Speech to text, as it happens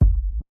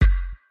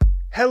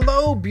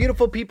Hello,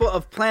 beautiful people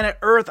of planet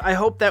Earth. I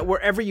hope that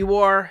wherever you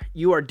are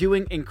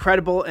doing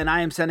incredible, and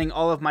I am sending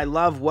all of my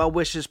love, well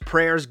wishes,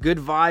 prayers, good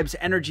vibes,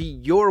 energy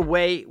your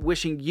way,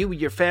 wishing you,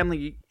 your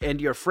family, and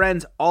your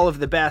friends all of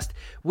the best.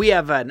 We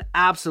have an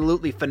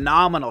absolutely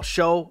phenomenal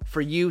show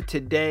for you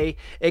today.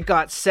 It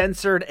got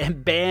censored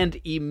and banned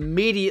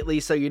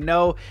immediately, so you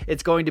know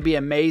it's going to be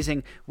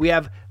amazing. We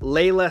have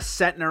Layla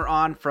Sentner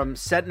on from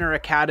Sentner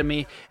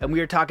Academy, and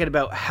we are talking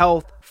about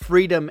health,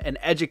 freedom, and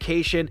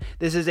education.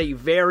 This is a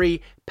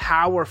very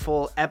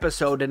powerful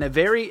episode and a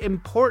very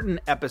important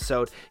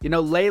episode. You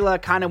know,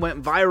 Layla kind of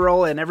went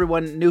viral and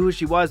everyone knew who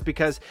she was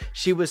because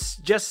she was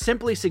just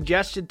simply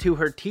suggested to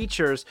her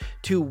teachers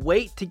to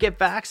wait to get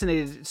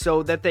vaccinated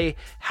so that they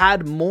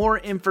had more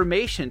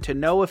information to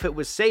know if it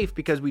was safe,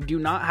 because we do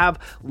not have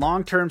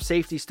long-term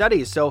safety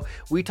studies. So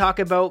we talk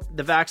about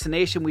the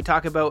vaccination, we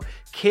talk about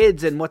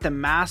kids and what the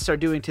masks are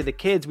doing to the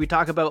kids, we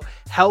talk about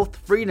health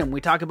freedom,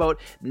 we talk about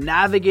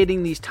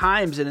navigating these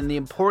times and the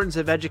importance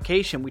of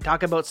education, we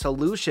talk about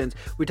solutions,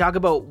 we talk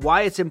about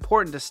why it's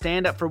important to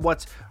stand up for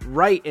what's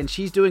right, and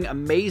she's doing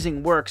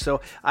amazing work.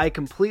 So I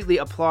completely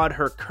applaud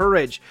her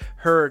courage,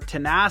 her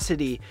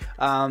tenacity,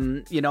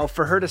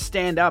 for her to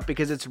stand up,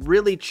 because it's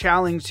really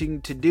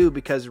challenging to do,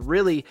 because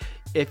really,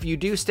 if you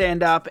do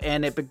stand up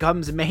and it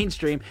becomes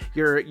mainstream,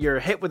 you're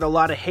hit with a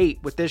lot of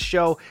hate. With this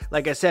show,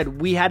 like I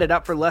said, we had it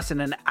up for less than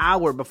an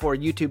hour before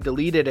YouTube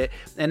deleted it,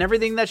 and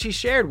everything that she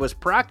shared was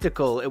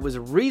practical, it was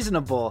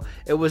reasonable,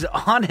 it was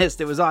honest,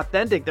 it was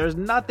authentic. There's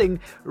nothing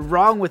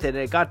wrong with it.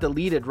 It got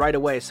deleted right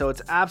away. So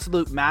it's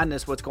absolute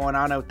madness what's going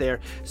on out there.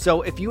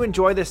 So if you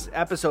enjoy this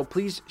episode,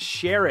 please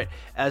share it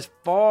as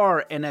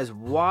far and as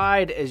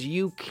wide as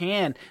you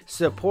can.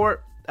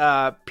 Support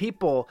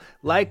people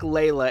like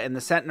Layla and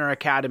the Sentner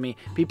Academy,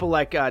 people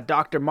like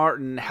Dr.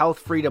 Martin, Health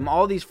Freedom,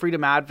 all these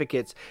freedom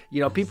advocates,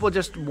 people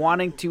just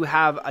wanting to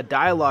have a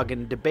dialogue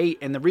and debate.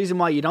 And the reason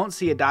why you don't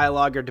see a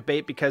dialogue or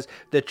debate, because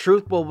the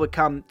truth will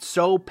become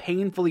so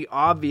painfully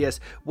obvious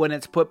when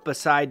it's put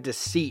beside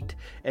deceit.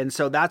 And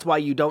so that's why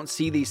you don't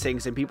see these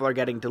things, and people are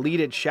getting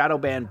deleted, shadow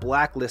banned,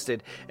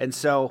 blacklisted. And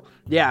so,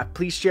 yeah,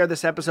 please share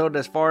this episode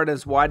as far and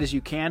as wide as you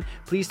can.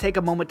 Please take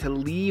a moment to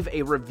leave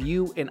a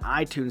review in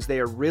iTunes. They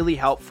are really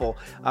helpful.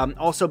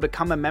 Also,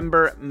 become a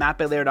member,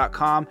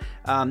 mattbylair.com.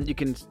 You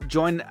can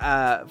join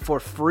for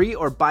free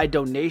or by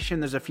donation.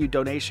 There's a few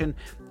donation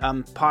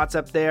pots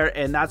up there,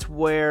 and that's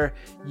where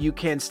you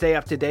can stay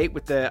up to date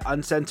with the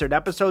uncensored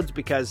episodes,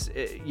 because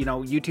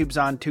YouTube's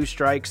on 2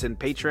 strikes, and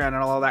Patreon and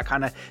all that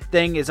kind of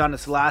thing is on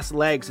its last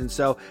legs. And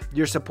so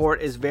your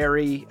support is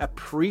very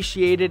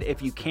appreciated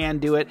if you can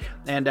do it.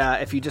 And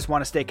if you just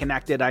want to stay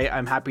connected,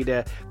 I'm happy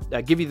to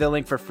give you the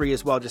link for free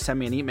as well. Just send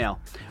me an email.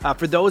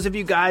 For those of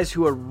you guys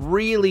who are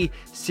really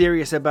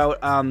serious about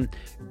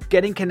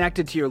getting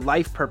connected to your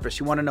life purpose,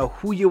 you want to know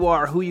who you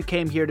are, who you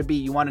came here to be,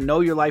 you want to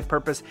know your life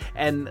purpose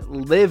and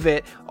live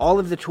it, all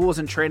of the tools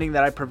and training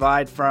that I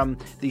provide from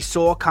the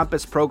Soul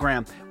Compass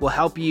program will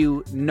help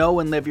you know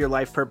and live your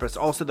life purpose.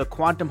 Also, the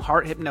quantum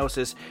heart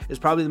hypnosis is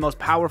probably the most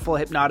powerful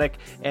hypnotic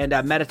and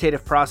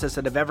meditative process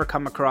that I've ever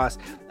come across.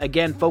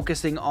 Again,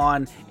 focusing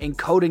on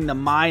encoding the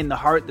mind, the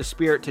heart, the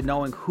spirit to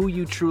knowing who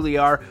you truly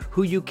are,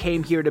 who you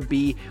came here to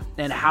be,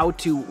 and how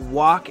to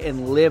walk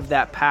and live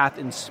that path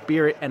in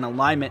spirit and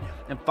alignment.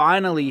 And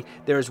finally,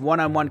 there's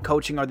one-on-one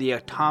coaching, or the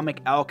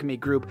Atomic Alchemy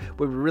group,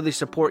 where we really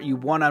support you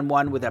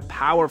one-on-one with a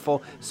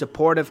powerful,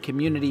 supportive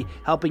community,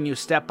 helping you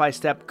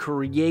step-by-step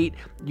create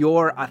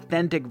your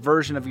authentic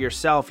version of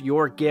yourself,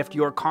 your gift,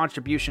 your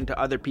contribution to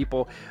other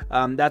people.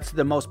 That's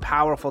the most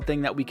powerful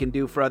thing that we can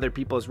do for other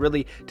people, is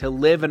really to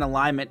live in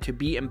alignment, to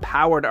be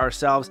empowered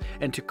ourselves,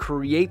 and to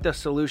create the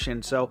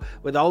solution. So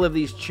with all of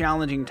these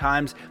challenging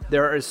times,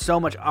 there is so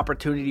much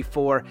opportunity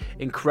for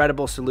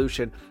incredible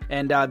solution.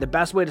 And the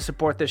best way to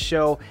support this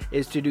show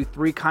is to do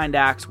 3 kind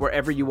acts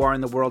wherever you are in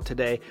the world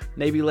today.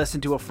 Maybe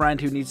listen to a friend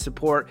who needs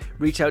support,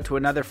 reach out to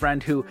another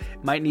friend who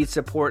might need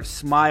support,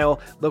 smile,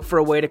 look for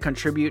a way to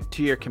contribute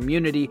to your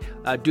community,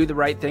 do the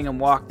right thing and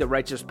walk the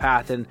righteous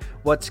path. And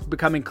what's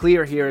becoming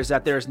clear here is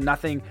that there's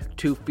nothing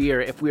to fear.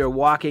 If we are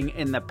walking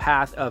in the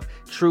path of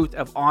truth,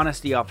 of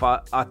honesty, of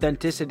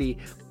authenticity,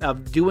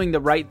 of doing the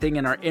right thing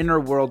in our inner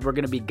world, we're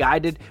going to be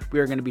guided, we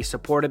are going to be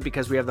supported,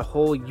 because we have the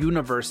whole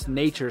universe,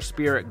 nature,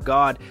 spirit,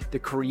 God, the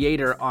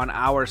creator on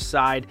our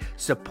side,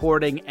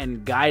 supporting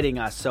and guiding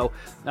us. So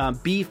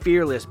be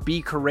fearless,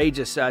 be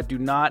courageous. Do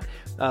not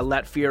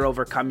let fear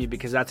overcome you,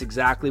 because that's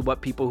exactly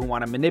what people who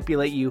want to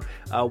manipulate you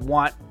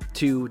want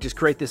to just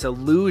create this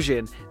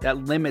illusion that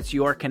limits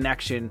your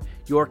connection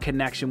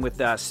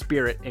with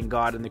spirit and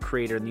God and the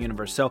creator and the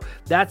universe. So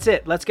that's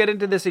it. Let's get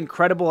into this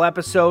incredible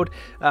episode.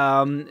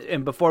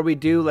 And before we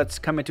do, let's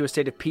come into a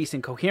state of peace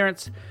and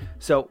coherence.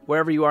 So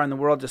wherever you are in the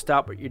world, just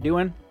stop what you're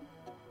doing.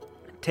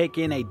 Take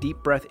in a deep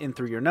breath in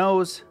through your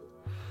nose.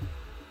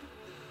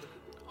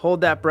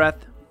 Hold that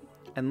breath.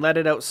 and let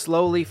it out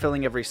slowly,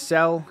 filling every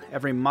cell,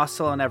 every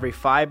muscle, and every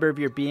fiber of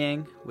your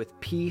being with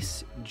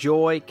peace,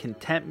 joy,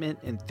 contentment,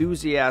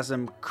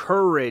 enthusiasm,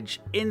 courage,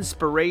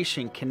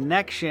 inspiration,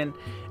 connection,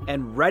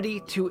 and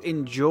ready to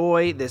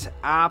enjoy this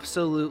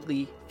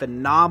absolutely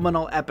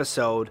phenomenal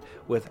episode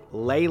with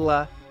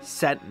Layla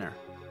Sentner.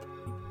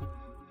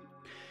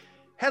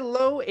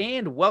 Hello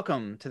and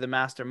welcome to the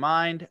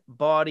Mastermind,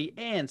 Body,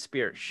 and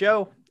Spirit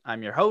Show.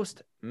 I'm your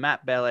host,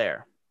 Matt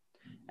Belair.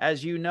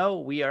 As you know,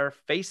 we are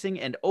facing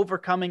and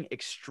overcoming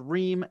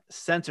extreme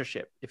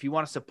censorship. If you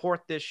want to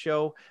support this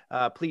show,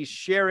 please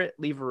share it,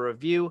 leave a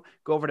review,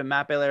 go over to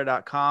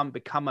mattbelair.com,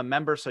 become a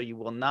member so you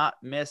will not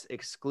miss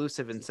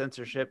exclusive and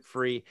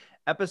censorship-free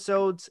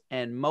episodes.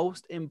 And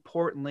most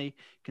importantly,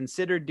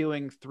 consider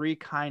doing 3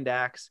 kind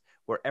acts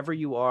wherever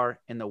you are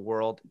in the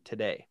world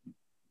today.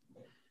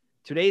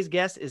 Today's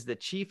guest is the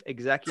Chief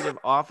Executive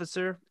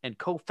Officer and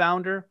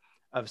co-founder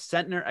of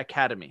Sentner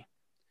Academy,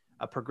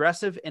 a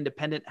progressive,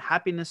 independent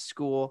happiness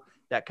school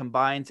that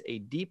combines a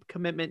deep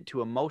commitment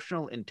to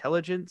emotional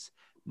intelligence,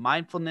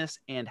 mindfulness,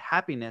 and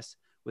happiness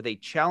with a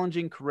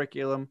challenging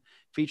curriculum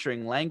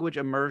featuring language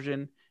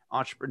immersion,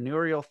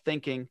 entrepreneurial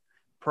thinking,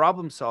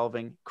 problem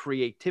solving,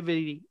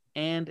 creativity,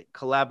 and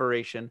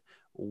collaboration.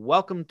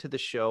 Welcome to the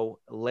show,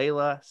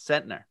 Layla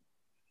Sentner.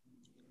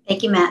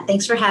 Thank you, Matt.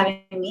 Thanks for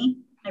having me.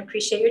 I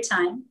appreciate your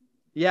time.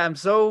 Yeah, I'm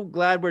so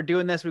glad we're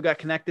doing this. We got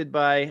connected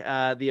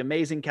by the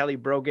amazing Kelly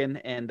Brogan,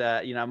 and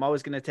I'm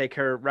always going to take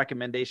her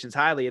recommendations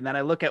highly. And then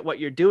I look at what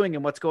you're doing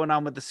and what's going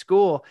on with the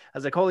school. I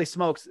was like, holy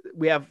smokes,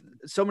 we have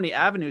so many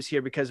avenues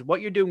here because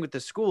what you're doing with the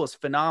school is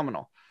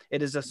phenomenal.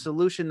 It is a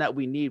solution that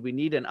we need. We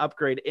need an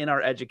upgrade in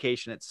our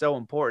education. It's so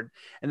important.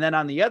 And then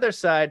on the other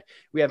side,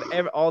 we have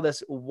all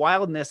this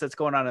wildness that's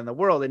going on in the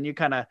world, and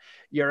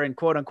you're in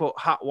quote unquote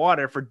hot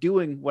water for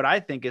doing what I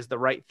think is the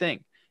right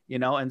thing.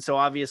 And so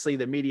obviously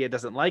the media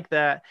doesn't like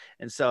that.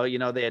 And so,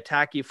 they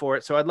attack you for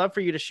it. So I'd love for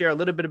you to share a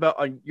little bit about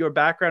your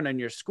background and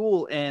your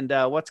school and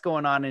what's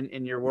going on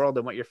in your world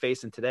and what you're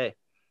facing today.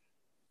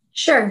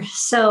 Sure.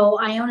 So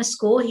I own a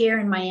school here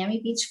in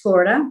Miami Beach,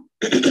 Florida.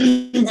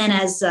 And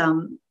as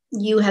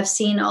you have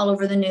seen all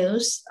over the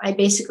news, I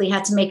basically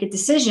had to make a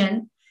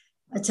decision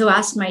to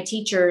ask my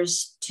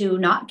teachers to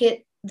not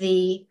get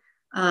the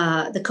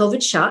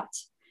COVID shot.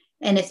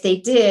 And if they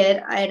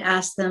did, I'd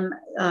ask them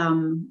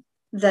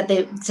that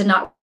they to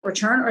not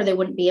return, or they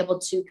wouldn't be able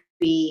to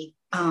be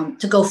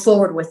to go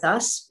forward with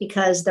us,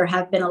 because there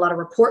have been a lot of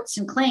reports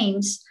and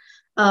claims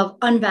of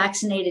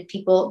unvaccinated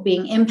people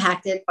being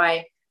impacted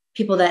by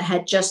people that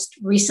had just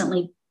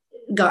recently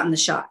gotten the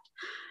shot.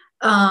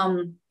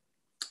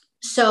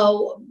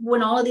 So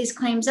when all of these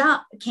claims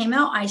came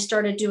out, I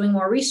started doing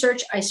more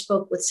research. I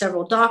spoke with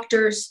several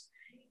doctors,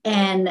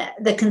 and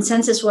the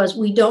consensus was,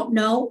 we don't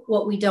know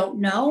what we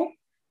don't know.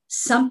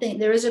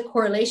 There is a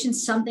correlation,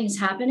 something's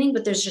happening,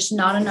 but there's just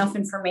not enough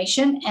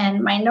information.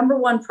 And my number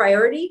one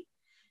priority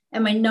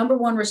and my number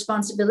one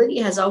responsibility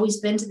has always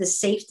been to the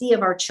safety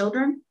of our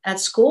children at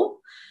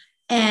school.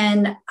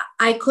 And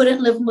I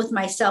couldn't live with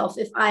myself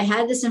if I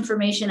had this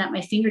information at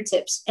my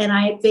fingertips and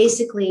I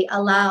basically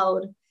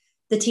allowed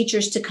the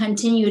teachers to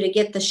continue to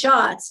get the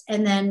shots.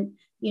 And then,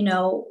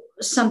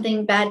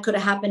 something bad could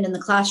have happened in the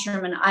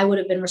classroom and I would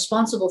have been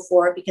responsible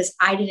for it because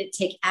I didn't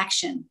take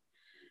action.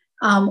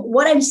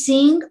 What I'm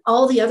seeing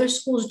all the other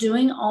schools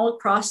doing all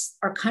across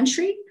our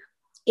country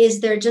is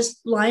they're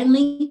just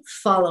blindly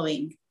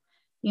following.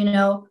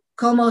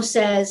 Como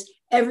says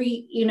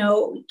every,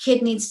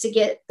 kid needs to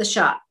get the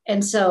shot.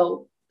 And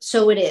so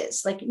it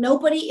is. Like,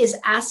 nobody is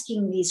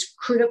asking these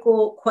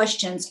critical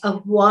questions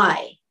of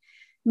why.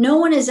 No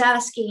one is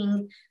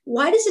asking,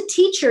 why does a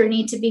teacher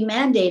need to be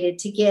mandated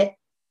to get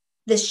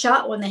this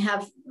shot when they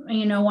have,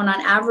 when on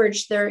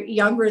average they're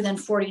younger than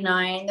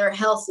 49, they're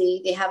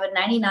healthy, they have a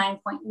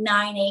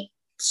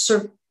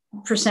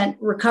 99.98%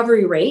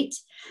 recovery rate.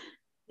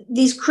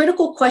 These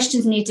critical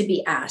questions need to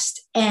be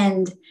asked.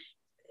 And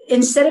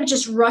instead of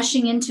just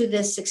rushing into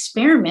this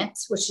experiment,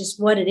 which is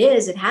what it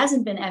is, it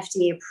hasn't been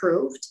FDA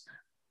approved.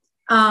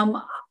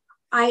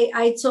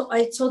 I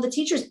told the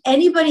teachers,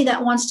 anybody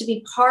that wants to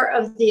be part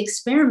of the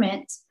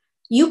experiment,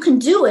 you can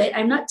do it.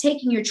 I'm not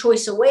taking your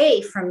choice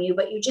away from you,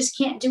 but you just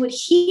can't do it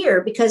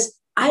here because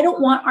I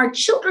don't want our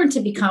children to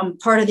become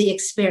part of the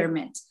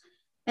experiment.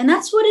 And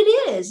that's what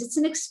it is. It's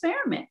an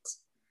experiment.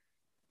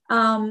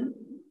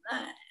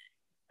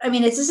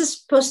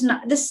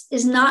 This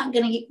is not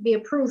going to be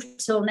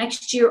approved till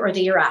next year or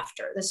the year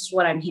after. This is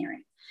what I'm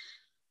hearing.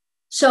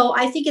 So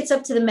I think it's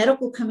up to the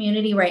medical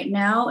community right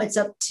now. It's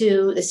up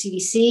to the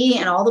CDC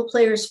and all the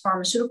players,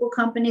 pharmaceutical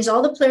companies,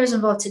 all the players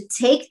involved to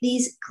take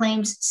these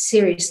claims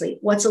seriously.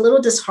 What's a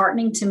little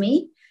disheartening to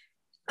me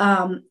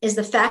is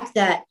the fact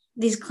that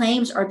these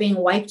claims are being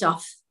wiped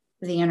off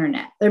the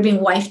internet. They're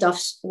being wiped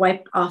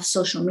off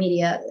social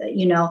media.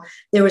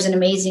 There was an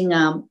amazing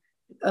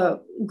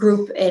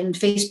group in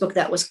Facebook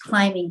that was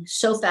climbing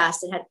so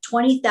fast. It had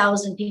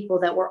 20,000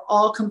 people that were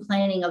all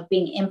complaining of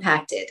being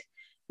impacted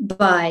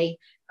by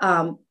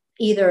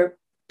either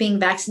being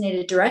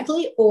vaccinated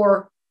directly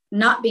or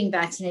not being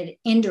vaccinated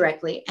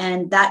indirectly.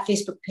 And that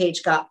Facebook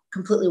page got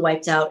completely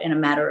wiped out in a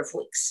matter of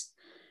weeks.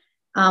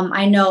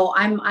 I know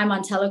I'm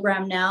on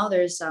Telegram now.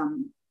 There's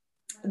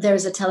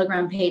a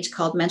Telegram page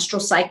called Menstrual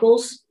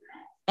Cycles.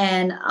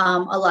 And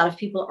a lot of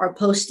people are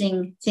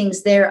posting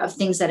things there of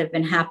things that have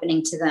been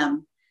happening to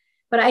them.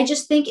 But I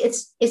just think it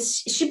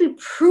should be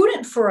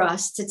prudent for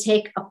us to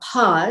take a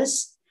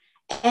pause.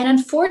 And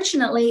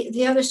unfortunately,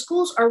 the other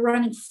schools are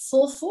running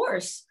full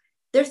force.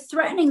 They're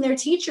threatening their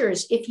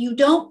teachers. If you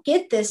don't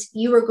get this,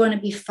 you are going to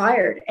be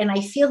fired. And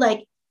I feel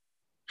like,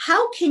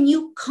 how can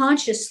you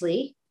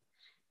consciously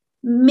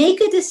make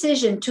a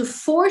decision to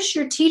force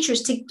your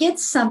teachers to get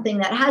something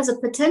that has a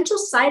potential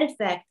side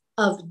effect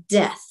of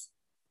death?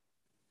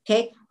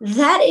 Okay,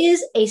 that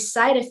is a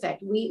side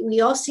effect.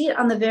 We all see it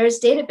on the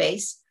VAERS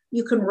database.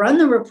 You can run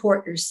the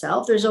report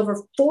yourself. There's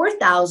over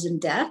 4,000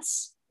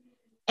 deaths,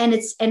 and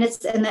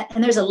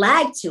there's a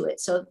lag to it.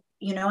 So,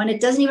 and it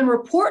doesn't even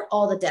report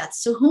all the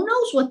deaths. So who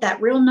knows what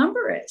that real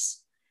number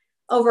is?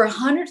 Over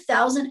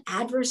 100,000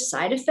 adverse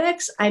side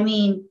effects. I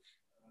mean,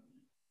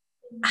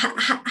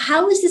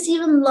 how is this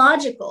even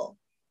logical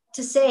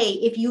to say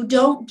if you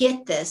don't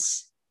get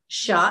this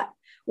shot,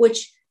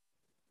 which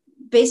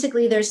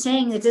basically they're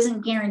saying it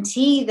doesn't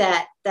guarantee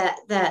that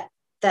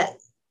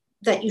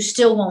you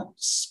still won't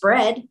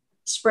spread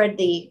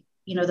the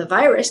the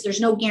virus.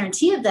 There's no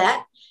guarantee of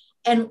that.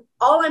 And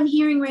all I'm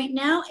hearing right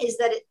now is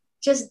that it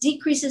just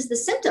decreases the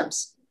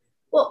symptoms.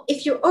 Well,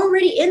 if you're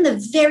already in the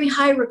very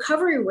high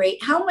recovery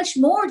rate, how much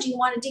more do you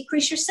want to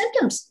decrease your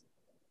symptoms?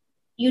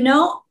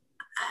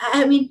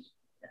 I mean,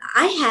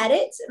 I had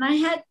it, and I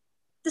had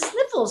the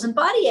sniffles and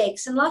body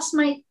aches and lost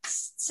my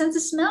sense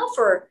of smell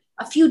for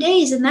a few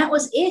days, and that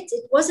was it.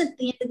 It wasn't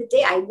the end of the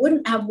day. I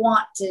wouldn't have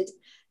wanted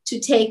to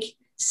take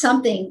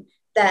something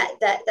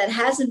that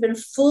hasn't been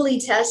fully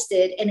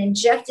tested and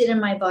injected in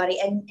my body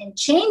and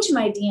change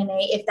my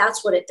DNA, if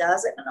that's what it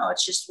does. I don't know.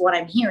 It's just what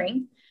I'm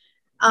hearing.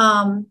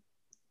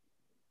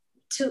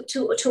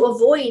 To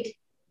avoid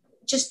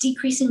just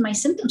decreasing my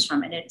symptoms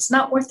from it. It's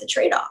not worth the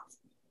trade-off.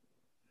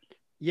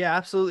 Yeah,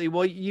 absolutely.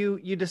 Well,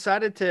 you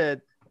decided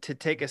to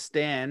take a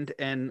stand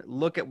and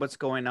look at what's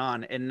going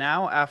on. And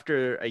now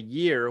after a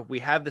year, we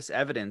have this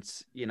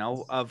evidence,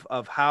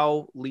 of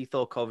how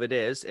lethal COVID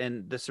is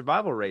and the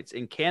survival rates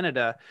in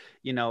Canada.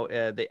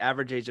 The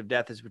average age of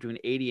death is between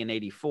 80 and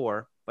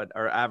 84, but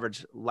our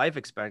average life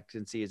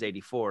expectancy is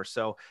 84.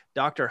 So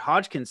Dr.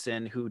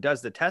 Hodgkinson, who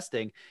does the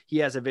testing, he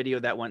has a video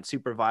that went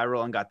super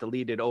viral and got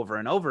deleted over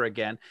and over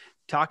again,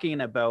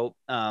 talking about,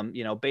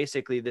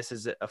 basically this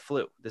is a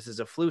flu. This is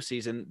a flu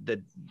season.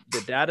 The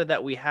data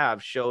that we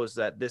have shows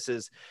that this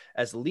is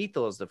as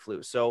lethal as the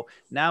flu. So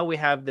now we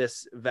have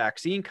this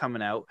vaccine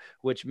coming out,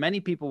 which many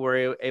people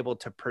were able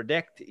to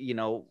predict,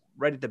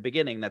 right at the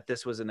beginning, that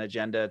this was an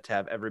agenda to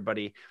have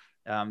everybody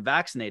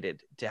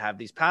vaccinated, to have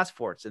these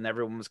passports, and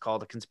everyone was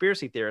called a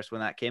conspiracy theorist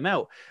when that came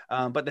out.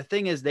 But the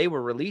thing is, they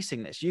were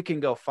releasing this. You can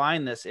go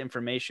find this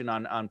information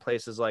on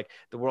places like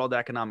the World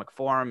Economic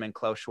Forum and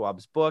Klaus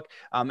Schwab's book.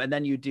 And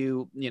then you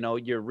do,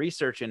 your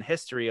research and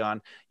history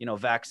on,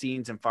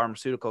 vaccines and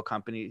pharmaceutical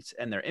companies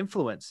and their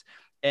influence.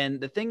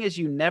 And the thing is,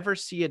 you never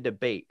see a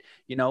debate.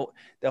 The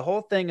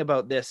whole thing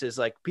about this is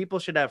like, people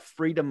should have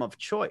freedom of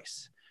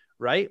choice.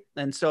 Right.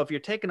 And so if you're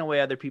taking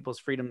away other people's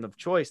freedom of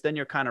choice, then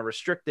you're kind of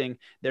restricting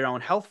their own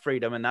health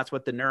freedom. And that's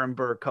what the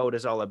Nuremberg Code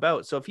is all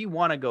about. So if you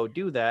want to go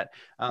do that,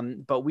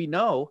 but we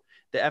know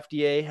the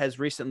FDA has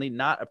recently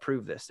not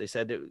approved this. They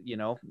said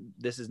that,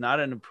 this is not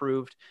an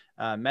approved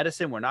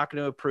medicine. We're not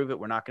going to approve it.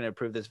 We're not going to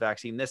approve this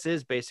vaccine. This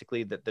is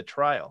basically the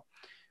trial.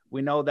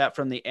 We know that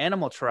from the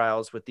animal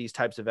trials with these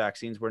types of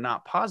vaccines were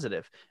not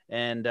positive.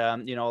 And,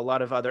 a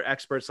lot of other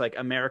experts like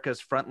America's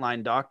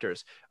Frontline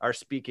Doctors are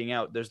speaking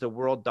out. There's the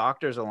World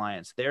Doctors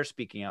Alliance. They're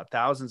speaking out.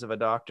 Thousands of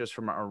doctors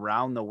from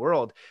around the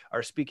world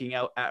are speaking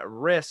out at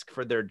risk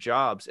for their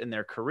jobs and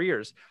their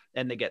careers.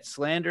 And they get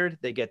slandered.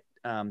 They get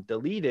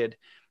deleted.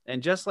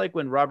 And just like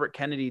when Robert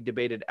Kennedy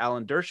debated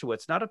Alan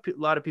Dershowitz, not a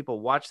lot of people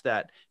watch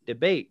that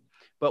debate.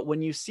 But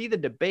when you see the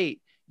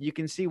debate, you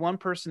can see one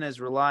person is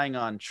relying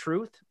on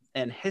truth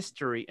and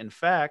history and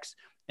facts,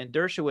 and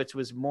Dershowitz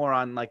was more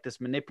on like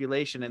this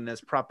manipulation and this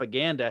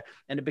propaganda.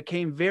 And it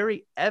became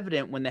very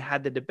evident when they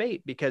had the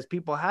debate, because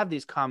people have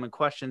these common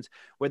questions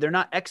where they're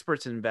not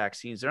experts in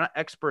vaccines, they're not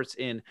experts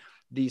in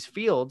these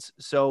fields.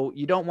 So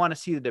you don't want to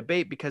see the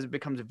debate, because it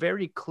becomes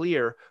very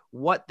clear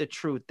what the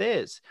truth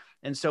is.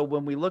 And so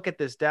when we look at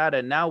this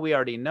data now, we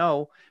already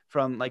know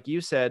from, like you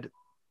said,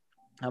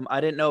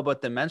 I didn't know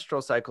about the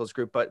menstrual cycles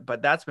group,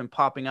 but that's been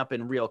popping up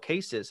in real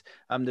cases.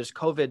 There's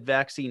COVID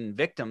vaccine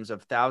victims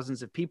of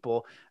thousands of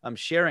people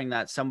sharing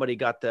that somebody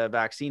got the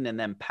vaccine and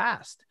then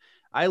passed.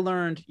 I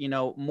learned,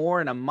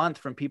 more in a month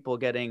from people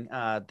getting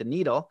the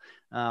needle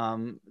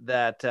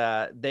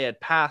that they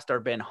had passed or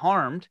been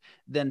harmed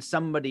than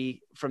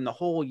somebody from the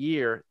whole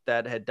year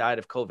that had died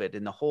of COVID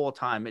in the whole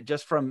time,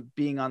 just from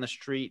being on the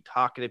street,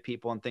 talking to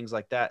people and things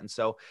like that. And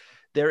so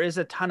there is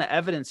a ton of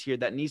evidence here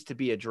that needs to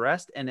be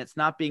addressed, and it's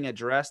not being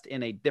addressed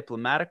in a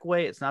diplomatic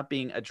way. It's not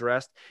being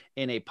addressed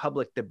in a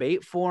public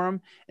debate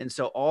forum. And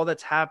so all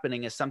that's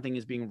happening is something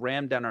is being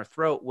rammed down our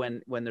throat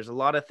when there's a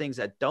lot of things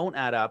that don't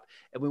add up,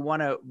 and we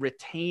want to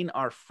retain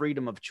our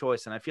freedom of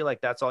choice. And I feel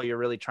like that's all you're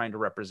really trying to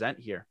represent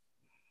here.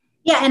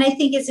 Yeah. And I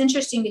think it's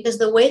interesting because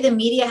the way the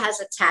media has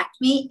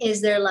attacked me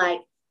is they're like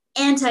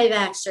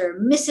anti-vaxxer,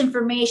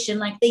 misinformation.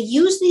 Like they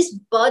use these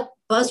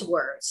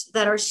buzzwords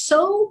that are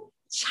so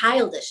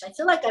childish. I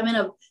feel like I'm in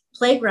a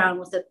playground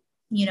with a,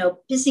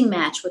 pissing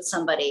match with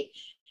somebody.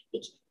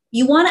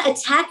 You want to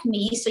attack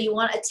me. So you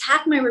want to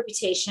attack my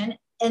reputation.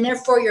 And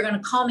therefore you're going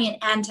to call me an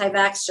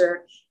anti-vaxxer.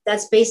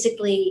 That's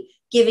basically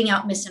giving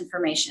out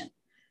misinformation.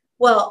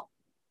 Well,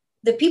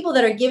 the people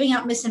that are giving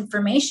out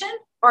misinformation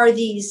are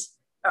these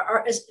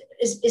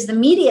is the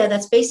media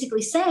that's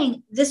basically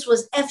saying this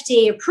was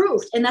FDA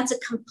approved. And that's a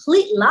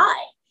complete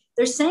lie.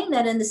 They're saying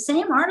that in the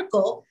same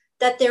article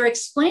that they're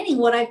explaining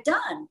what I've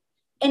done.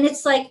 And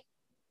it's like,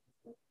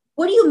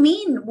 what do you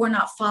mean we're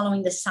not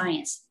following the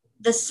science?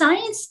 The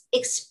science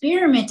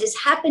experiment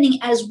is happening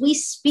as we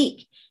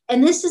speak.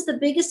 And this is the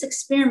biggest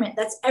experiment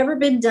that's ever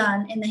been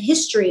done in the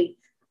history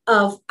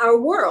of our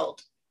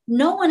world.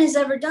 No one has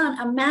ever done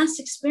a mass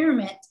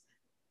experiment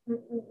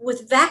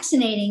with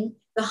vaccinating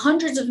the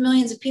hundreds of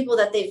millions of people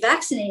that they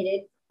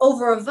vaccinated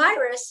over a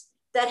virus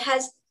that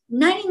has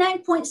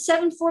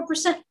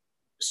 99.74%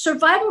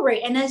 survival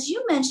rate. And as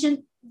you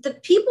mentioned, the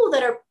people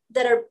that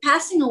are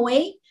passing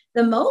away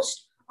the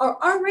most are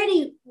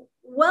already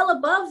well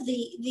above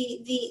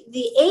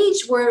the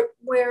age where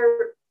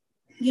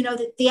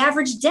the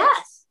average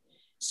death.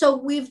 So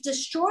we've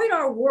destroyed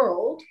our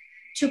world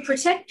to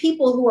protect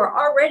people who are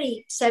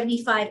already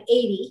 75,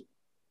 80,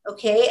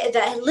 okay,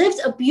 that lived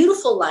a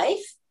beautiful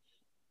life.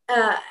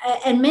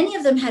 And many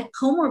of them had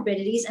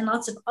comorbidities and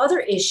lots of other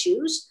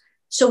issues.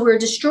 So we're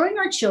destroying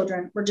our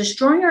children. We're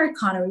destroying our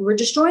economy. We're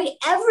destroying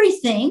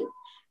everything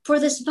for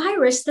this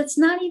virus that's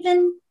not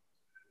even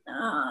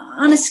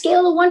on a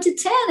scale of 1 to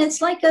 10.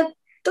 It's like a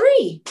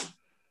 3.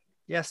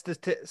 Yes,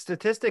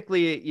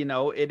 statistically,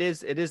 it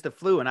is the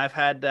flu, and I've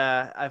had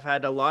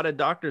a lot of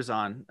doctors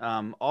on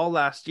all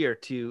last year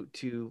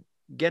to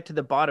get to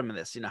the bottom of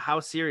this. How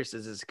serious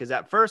is this? Because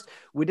at first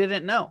we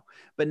didn't know,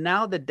 but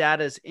now the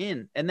data's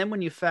in, and then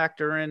when you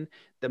factor in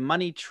the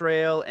money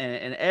trail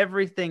and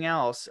everything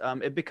else,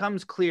 it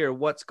becomes clear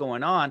what's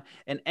going on.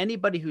 And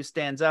anybody who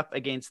stands up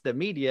against the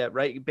media,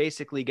 right,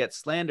 basically gets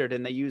slandered,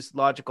 and they use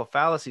logical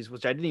fallacies,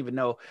 which I didn't even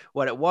know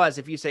what it was.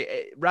 If you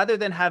say, rather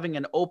than having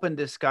an open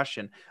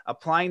discussion,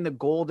 applying the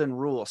golden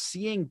rule,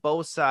 seeing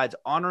both sides,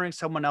 honoring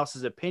someone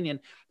else's opinion,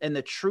 and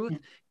the truth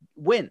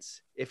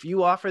wins. If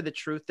you offer the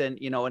truth, then,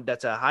 and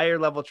that's a higher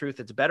level truth,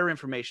 it's better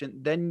information,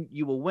 then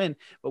you will win.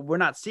 But we're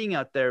not seeing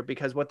out there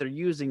because what they're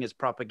using is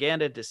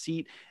propaganda,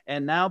 deceit.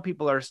 And now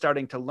people are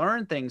starting to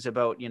learn things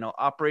about,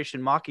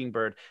 Operation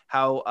Mockingbird,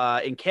 how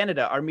in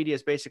Canada, our media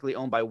is basically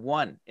owned by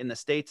 1. In the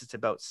States, it's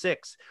about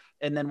 6.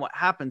 And then what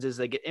happens is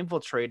they get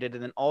infiltrated,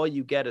 and then all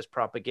you get is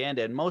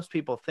propaganda. And most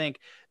people think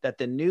that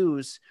the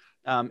news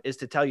is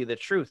to tell you the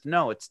truth.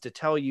 No, it's to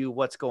tell you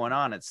what's going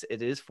on.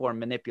 It is for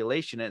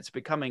manipulation. And it's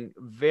becoming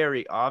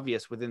very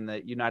obvious within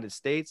the United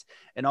States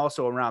and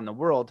also around the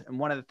world. And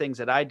one of the things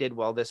that I did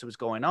while this was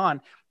going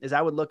on is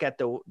I would look at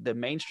the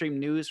mainstream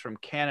news from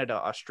Canada,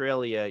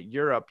 Australia,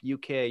 Europe,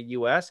 UK,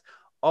 US,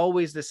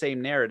 always the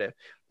same narrative.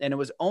 And it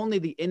was only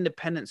the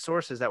independent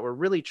sources that were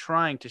really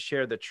trying to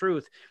share the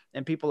truth.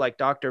 And people like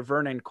Dr.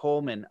 Vernon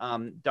Coleman,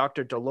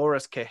 Dr.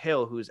 Dolores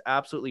Cahill, who's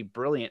absolutely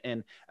brilliant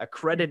and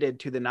accredited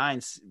to the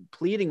nines,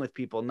 pleading with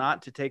people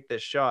not to take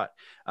this shot.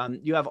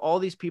 You have all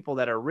these people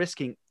that are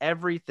risking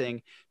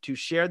everything to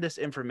share this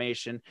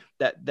information,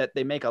 that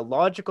they make a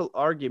logical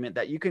argument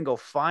that you can go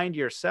find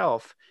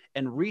yourself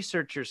and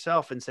research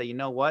yourself and say, you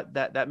know what,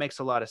 that makes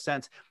a lot of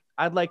sense.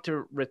 I'd like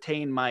to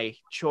retain my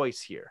choice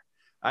here.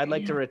 I'd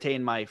like to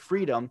retain my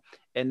freedom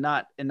and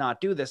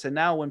not do this. And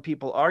now when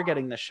people are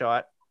getting the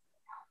shot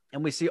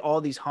and we see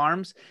all these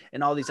harms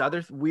and all these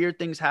other weird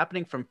things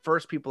happening from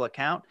first people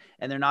account,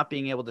 and they're not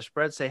being able to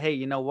spread, say, hey,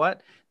 you know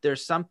what?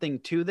 There's something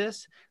to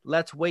this.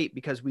 Let's wait,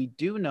 because we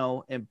do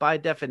know, and by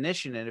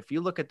definition, and if you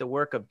look at the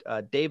work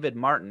of David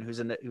Martin,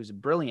 who's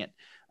brilliant,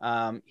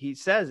 he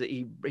says that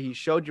he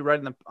showed you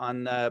right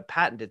on the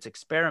patent, it's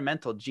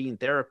experimental gene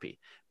therapy.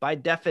 By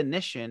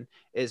definition,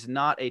 is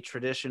not a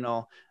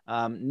traditional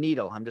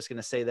needle. I'm just going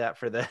to say that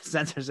for the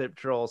censorship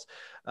trolls.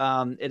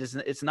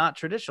 It's not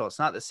traditional. It's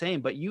not the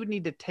same. But you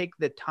need to take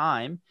the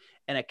time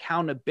and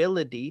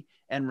accountability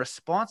and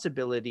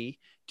responsibility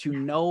to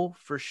know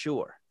for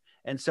sure.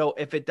 And so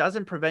if it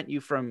doesn't prevent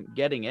you from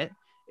getting it,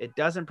 it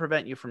doesn't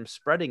prevent you from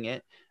spreading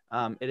it.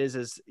 It is,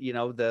 as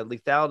the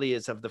lethality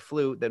is of the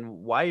flu, then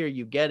why are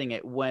you getting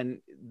it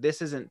when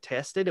this isn't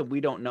tested and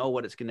we don't know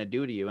what it's going to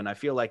do to you? And I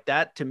feel like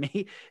that, to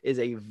me, is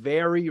a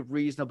very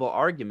reasonable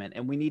argument.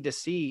 And we need to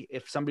see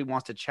if somebody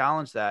wants to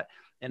challenge that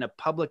in a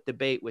public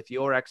debate with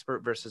your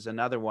expert versus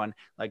another one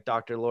like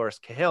Dr. Dolores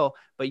Cahill,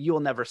 but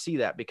you'll never see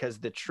that because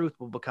the truth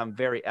will become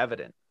very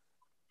evident.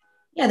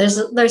 Yeah,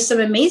 there's some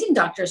amazing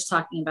doctors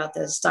talking about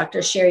this.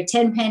 Dr. Sherry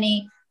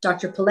Tenpenny,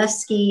 Dr.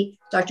 Pileski,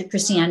 Dr.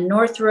 Christiane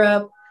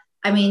Northrup.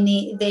 I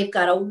mean, they've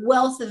got a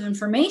wealth of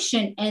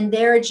information, and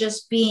they're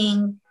just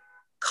being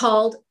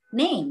called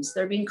names.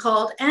 They're being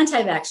called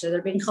anti-vaxxer.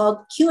 They're being called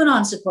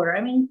QAnon supporter.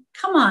 I mean,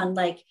 come on,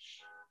 like,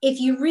 if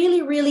you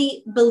really,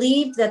 really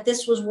believed that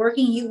this was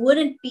working, you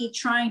wouldn't be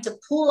trying to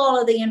pull all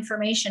of the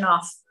information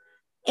off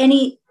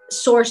any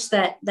source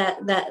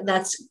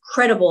that's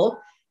credible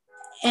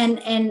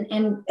and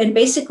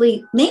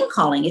basically name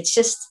calling.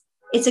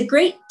 It's a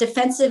great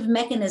defensive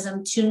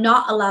mechanism to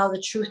not allow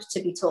the truth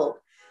to be told.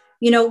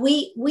 You know,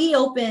 we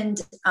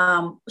opened,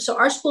 so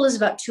our school is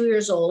about 2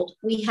 years old.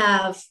 We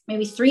have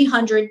maybe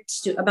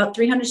about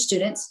 300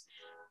 students.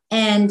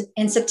 And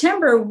in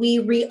September, we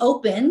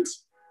reopened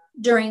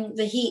during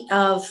the heat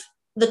of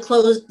the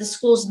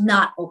schools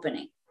not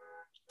opening.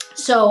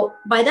 So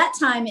by that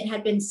time, it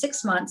had been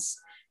 6 months,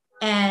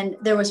 and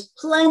there was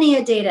plenty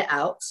of data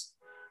out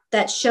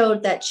that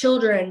showed that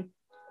children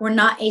were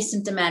not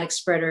asymptomatic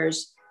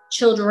spreaders.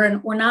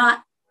 Children were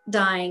not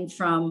dying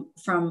from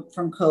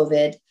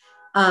COVID,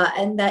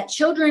 and that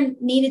children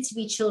needed to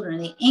be children.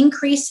 The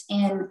increase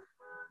in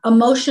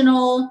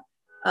emotional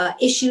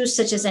issues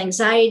such as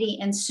anxiety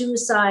and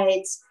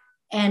suicides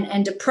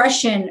and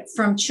depression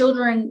from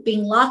children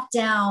being locked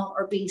down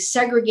or being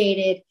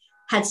segregated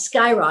had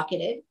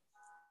skyrocketed.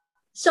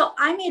 So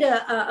I made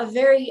a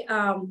very,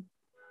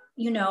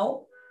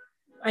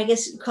 I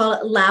guess call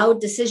it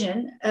loud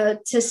decision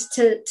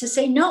to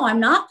say, no, I'm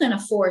not going to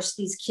force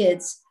these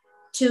kids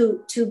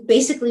to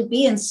basically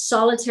be in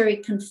solitary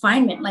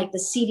confinement like the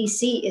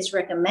CDC is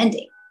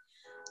recommending.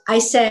 I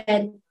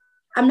said,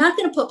 I'm not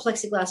going to put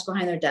plexiglass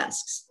behind their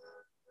desks.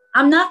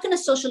 I'm not going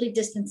to socially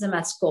distance them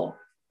at school.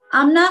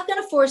 I'm not going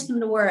to force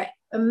them to wear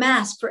a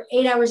mask for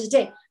 8 hours a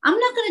day. I'm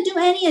not going to do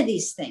any of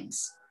these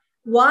things.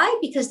 Why?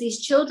 Because these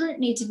children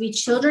need to be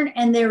children,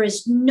 and there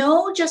is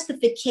no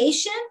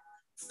justification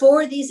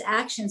for these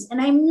actions. And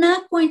I'm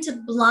not going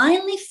to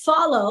blindly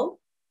follow,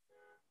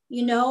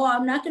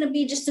 I'm not going to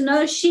be just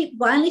another sheep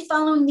blindly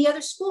following the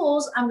other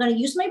schools. I'm going to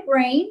use my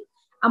brain.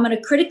 I'm going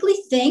to critically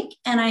think.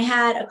 And I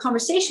had a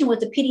conversation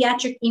with a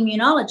pediatric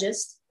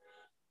immunologist,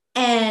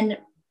 and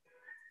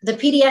the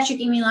pediatric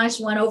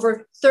immunologist went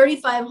over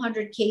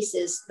 3,500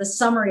 cases, the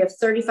summary of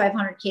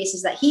 3,500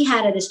 cases that he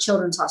had at his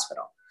children's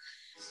hospital.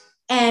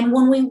 And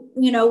when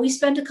we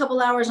spent a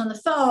couple hours on the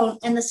phone,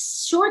 and the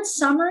short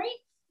summary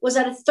was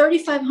out of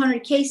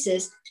 3,500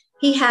 cases,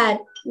 he had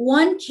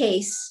one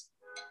case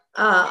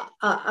of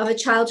a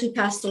child who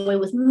passed away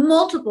with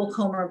multiple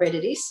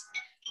comorbidities.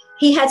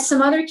 He had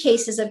some other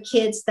cases of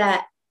kids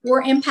that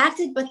were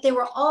impacted, but they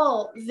were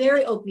all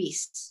very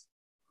obese.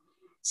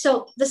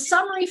 So the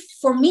summary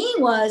for me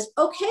was,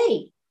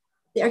 okay,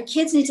 our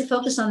kids need to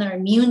focus on their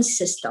immune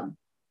system.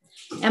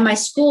 And my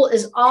school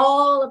is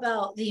all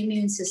about the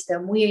immune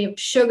system. We have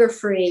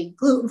sugar-free,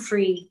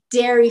 gluten-free,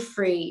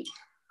 dairy-free,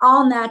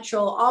 all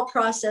natural, all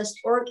processed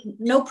or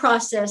no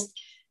processed,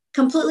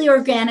 completely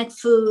organic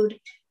food,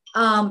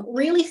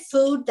 really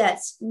food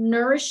that's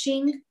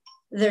nourishing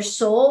their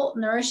soul,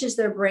 nourishes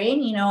their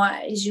brain.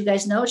 As you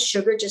guys know,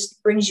 sugar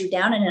just brings you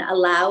down, and it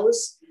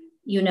allows,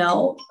 it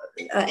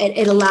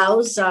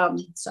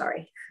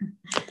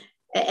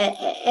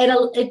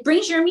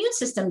brings your immune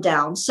system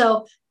down.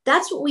 So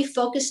that's what we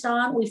focused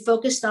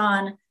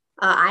on.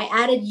 I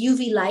added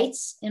UV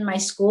lights in my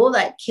school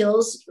that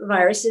kills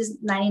viruses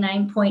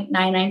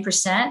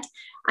 99.99%.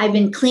 I've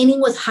been cleaning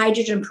with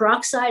hydrogen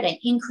peroxide. I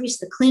increased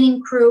the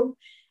cleaning crew,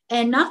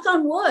 and knock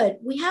on wood,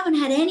 we haven't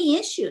had any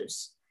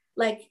issues.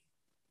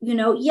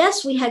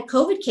 Yes, we had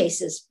COVID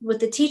cases with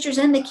the teachers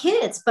and the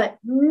kids, but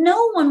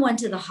no one went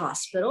to the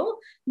hospital.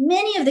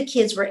 Many of the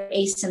kids were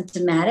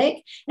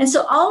asymptomatic. And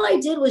so all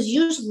I did was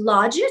use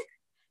logic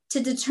to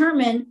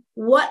determine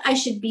what I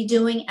should be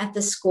doing at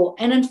the school.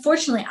 And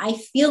unfortunately, I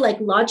feel like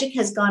logic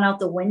has gone out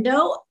the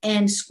window,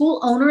 and school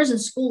owners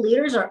and school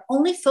leaders are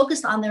only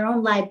focused on their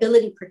own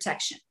liability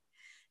protection.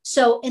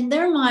 So in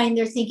their mind,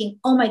 they're thinking,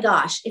 oh my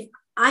gosh, if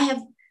I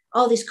have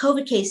all these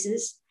COVID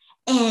cases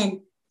and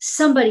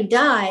somebody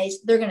dies,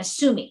 they're going to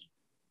sue me.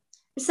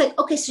 It's like,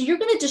 okay, so you're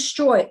going to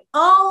destroy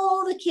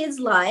all the kids'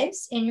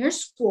 lives in your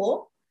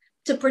school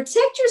to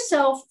protect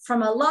yourself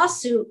from a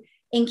lawsuit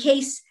in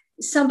case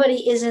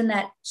somebody is in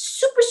that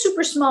super,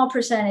 super small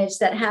percentage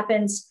that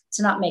happens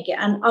to not make it.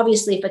 And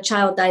obviously, if a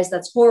child dies,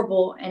 that's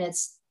horrible, and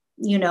it's,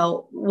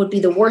 would be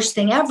the worst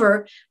thing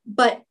ever.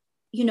 But,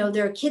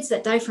 there are kids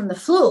that die from the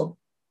flu.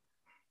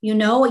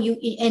 And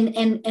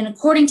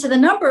according to the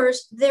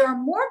numbers, there are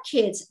more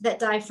kids that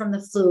die from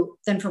the flu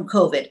than from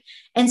COVID.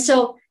 And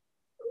so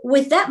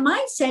with that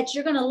mindset,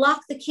 you're going to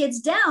lock the kids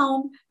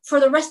down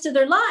for the rest of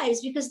their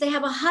lives because they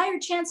have a higher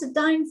chance of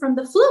dying from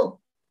the flu.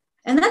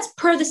 And that's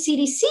per the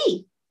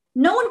CDC.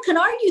 No one can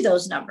argue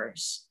those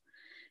numbers.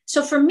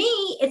 So for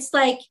me, it's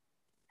like,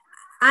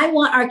 I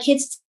want our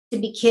kids to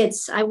be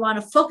kids. I want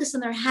to focus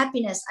on their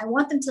happiness. I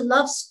want them to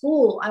love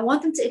school. I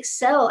want them to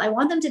excel. I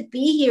want them to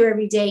be here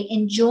every day,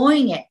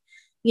 enjoying it.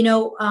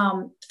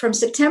 From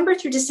September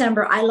through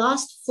December, I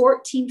lost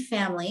 14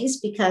 families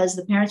because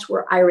the parents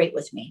were irate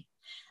with me.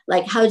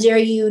 Like, how dare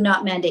you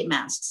not mandate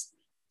masks?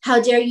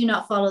 How dare you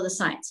not follow the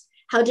signs?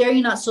 How dare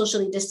you not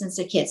socially distance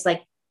the kids?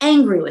 Like,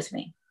 angry with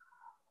me.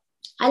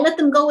 I let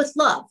them go with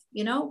love.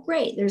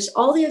 Great. There's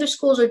all the other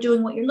schools are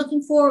doing what you're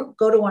looking for.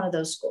 Go to one of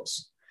those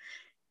schools.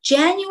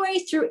 January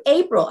through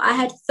April, I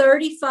had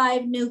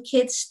 35 new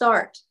kids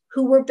start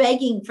who were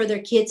begging for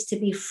their kids to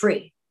be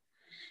free.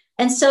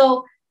 And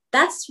so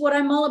that's what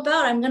I'm all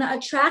about. I'm going to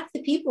attract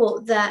the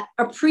people that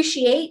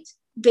appreciate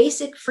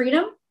basic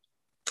freedom,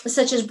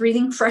 such as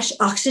breathing fresh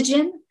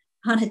oxygen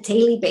on a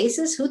daily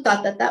basis. Who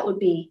thought that would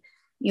be,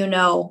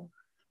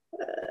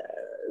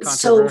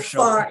 so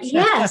far?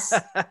 Yes.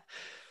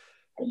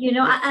 And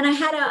I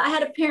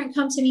had a parent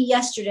come to me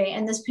yesterday,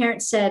 and this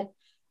parent said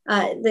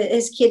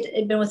his kid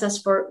had been with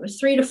us for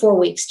 3 to 4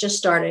 weeks, just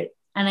started.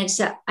 And I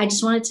said, I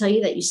just want to tell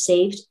you that you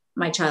saved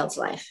my child's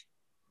life.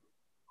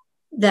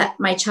 That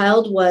my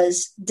child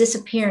was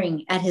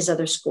disappearing at his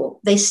other school.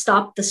 They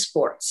stopped the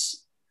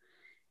sports.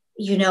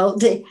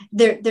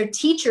 Their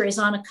teacher is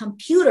on a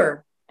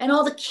computer, and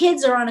all the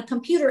kids are on a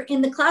computer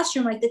in the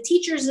classroom. Like, the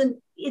teachers, and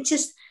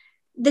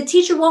the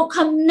teacher won't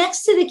come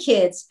next to the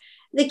kids.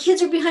 The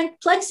kids are behind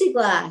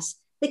plexiglass.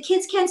 The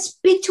kids can't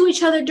speak to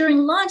each other during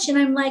lunch. And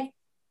I'm like,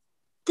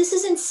 this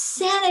is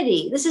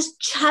insanity. This is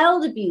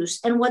child abuse.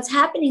 And what's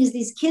happening is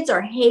these kids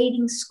are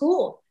hating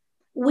school.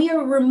 We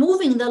are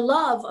removing the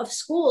love of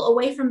school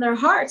away from their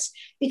hearts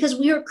because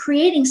we are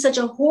creating such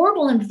a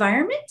horrible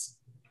environment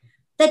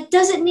that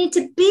doesn't need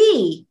to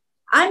be.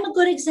 I'm a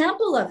good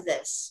example of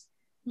this.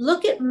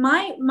 Look at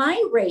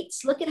my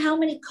rates. Look at how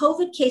many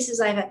COVID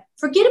cases I've had.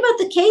 Forget about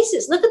the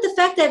cases. Look at the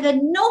fact that I've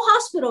had no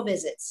hospital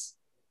visits.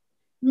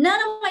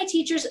 None of my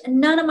teachers,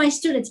 none of my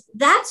students.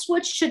 That's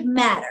what should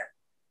matter.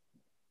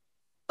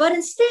 But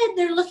instead,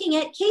 they're looking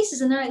at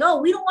cases and they're like, oh,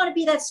 we don't want to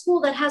be that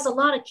school that has a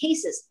lot of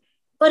cases.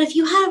 But if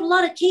you have a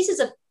lot of cases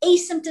of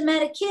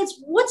asymptomatic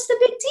kids, what's the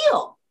big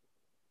deal?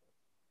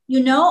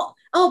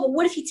 Oh, but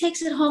what if he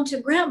takes it home to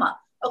grandma?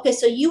 Okay,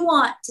 so you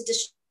want to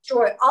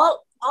destroy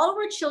all of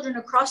our children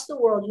across the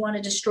world. You want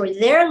to destroy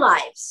their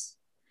lives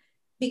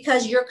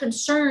because you're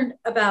concerned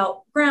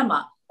about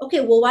grandma. Okay,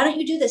 well, why don't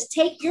you do this?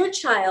 Take your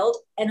child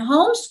and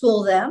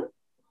homeschool them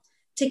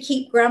to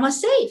keep grandma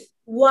safe.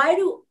 Why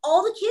do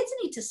all the kids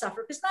need to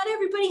suffer? Because not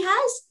everybody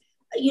has,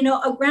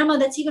 a grandma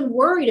that's even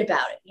worried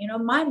about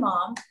it. My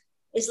mom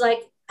is like,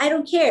 I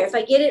don't care. If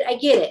I get it, I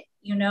get it.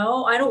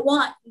 I don't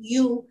want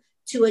you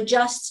to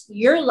adjust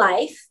your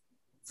life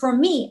for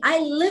me. I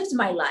lived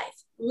my life.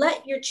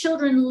 Let your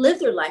children live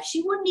their life.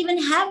 She wouldn't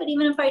even have it,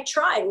 even if I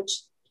tried, which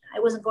I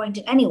wasn't going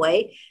to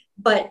anyway.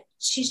 But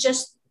she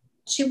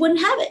wouldn't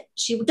have it.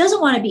 She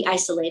doesn't want to be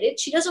isolated.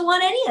 She doesn't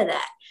want any of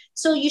that.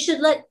 So you should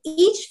let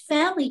each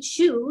family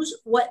choose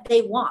what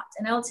they want.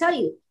 And I'll tell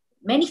you,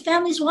 many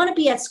families want to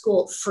be at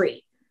school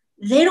free.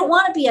 They don't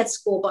want to be at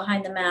school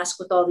behind the mask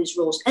with all these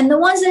rules. And the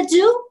ones that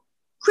do,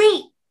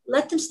 great.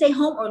 Let them stay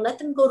home or let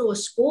them go to a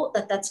school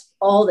that's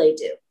all they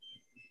do.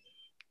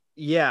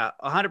 Yeah,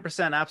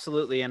 100%.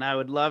 Absolutely. And I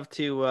would love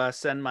to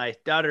send my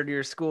daughter to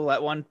your school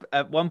at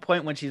one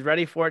point when she's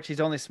ready for it.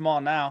 She's only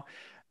small now.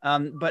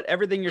 But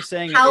everything you're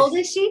saying. How old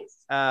is she?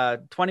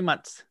 20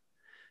 months.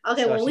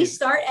 Okay. So well, we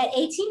start at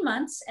 18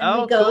 months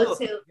and we go cool.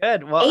 to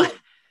good. Well,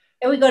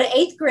 and we go to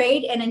 8th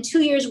grade, and in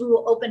 2 years we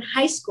will open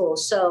high school.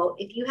 So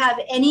if you have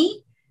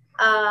any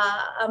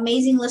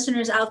amazing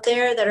listeners out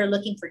there that are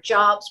looking for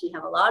jobs, we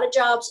have a lot of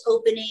jobs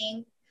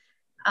opening.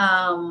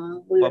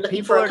 We were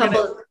looking for a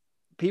couple.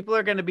 People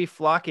are going to be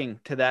flocking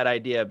to that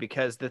idea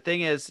because the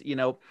thing is,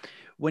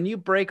 when you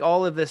break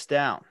all of this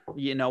down,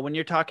 when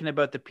you're talking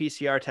about the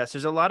PCR test,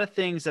 there's a lot of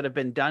things that have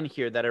been done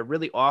here that are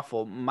really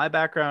awful. My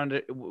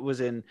background was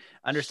in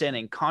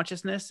understanding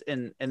consciousness,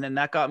 and then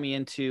that got me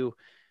into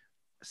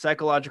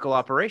psychological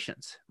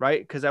operations,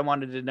 right? Because I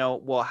wanted to know,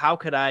 well, how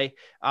could I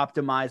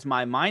optimize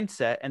my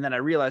mindset? And then I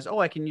realized,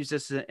 I can use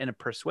this in a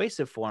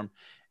persuasive form.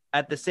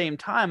 At the same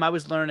time, I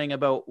was learning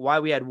about why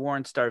we had war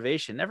and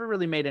starvation. Never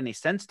really made any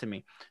sense to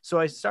me. So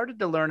I started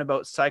to learn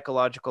about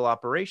psychological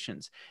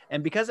operations.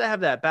 And because I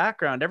have that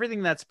background,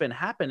 everything that's been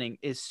happening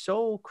is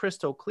so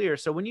crystal clear.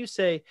 So when you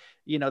say,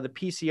 the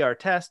PCR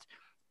test,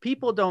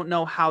 people don't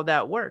know how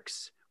that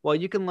works. Well,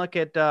 you can look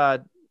at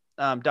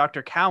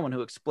Dr. Cowan,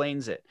 who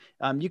explains it.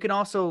 You can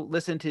also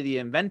listen to the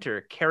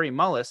inventor, Kary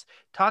Mullis,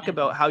 talk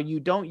about how you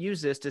don't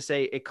use this to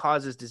say it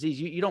causes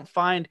disease. You don't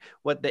find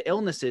what the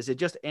illness is. It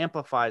just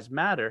amplifies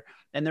matter.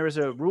 And there is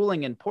a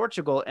ruling in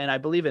Portugal, and I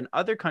believe in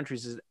other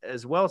countries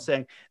as well,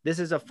 saying this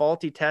is a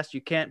faulty test.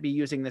 You can't be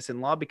using this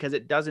in law because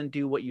it doesn't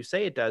do what you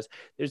say it does.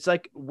 It's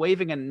like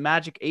waving a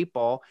magic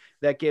 8-ball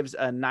that gives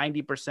a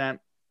 90%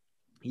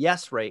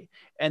 yes rate.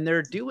 And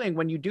they're doing,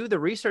 when you do the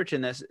research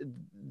in this,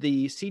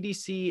 the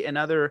CDC and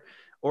other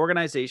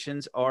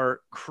organizations are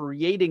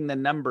creating the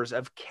numbers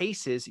of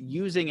cases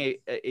using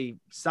a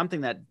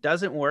something that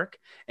doesn't work.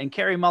 And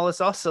Kary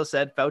Mullis also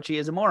said Fauci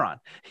is a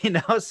moron,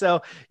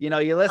 so, you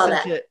listen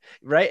to,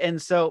 right.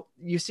 And so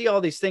you see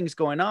all these things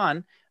going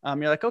on.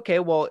 you're like, okay,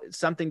 well,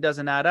 something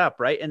doesn't add up,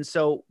 right? And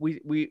so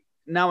we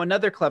now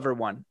another clever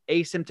one,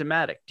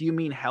 asymptomatic. Do you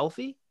mean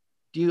healthy?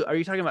 Are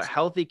you talking about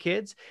healthy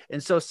kids?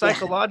 And so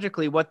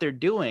psychologically, what they're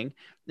doing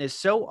is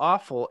so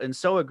awful and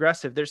so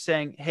aggressive. They're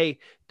saying, hey,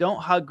 don't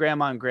hug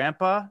grandma and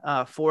grandpa,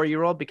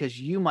 4-year-old, because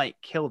you might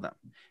kill them.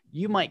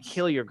 You might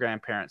kill your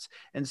grandparents.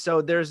 And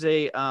so there's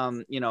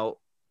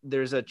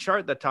there's a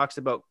chart that talks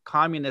about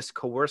communist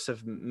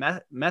coercive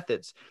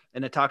methods,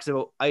 and it talks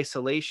about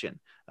isolation,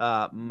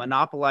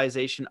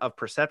 monopolization of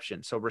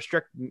perception. So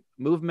restrict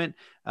movement,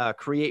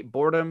 create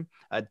boredom,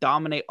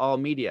 dominate all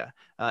media,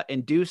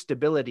 induce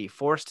stability,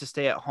 forced to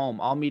stay at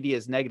home. All media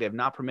is negative,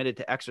 not permitted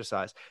to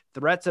exercise.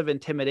 Threats of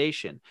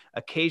intimidation,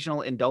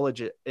 occasional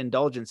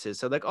indulgences.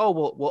 So like, oh,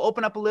 we'll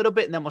open up a little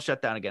bit and then we'll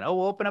shut down again. Oh,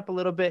 we'll open up a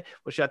little bit,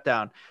 we'll shut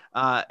down.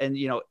 And,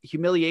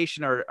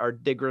 humiliation or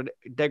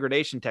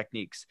degradation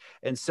techniques.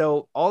 And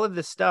so all of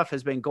this stuff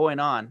has been going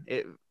on,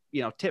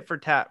 tit for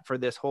tat for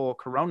this whole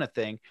Corona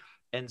thing.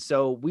 And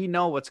so we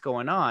know what's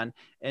going on,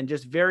 and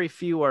just very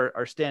few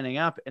are standing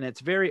up. And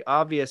it's very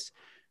obvious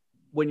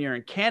when you're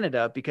in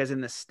Canada, because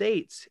in the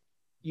States,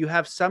 you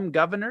have some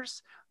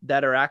governors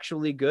that are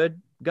actually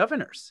good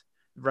governors,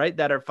 right?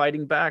 That are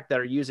fighting back, that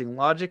are using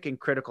logic and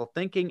critical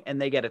thinking,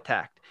 and they get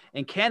attacked.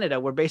 In Canada,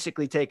 we're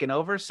basically taken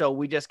over. So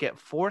we just get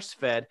force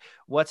fed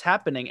what's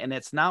happening, and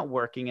it's not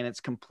working, and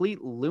it's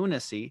complete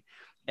lunacy.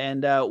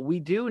 And we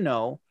do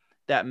know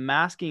that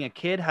masking a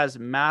kid has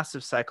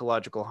massive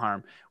psychological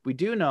harm. We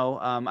do know,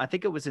 I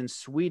think it was in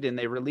Sweden,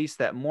 they released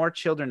that more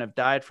children have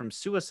died from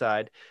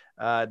suicide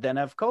than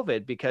of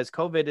COVID, because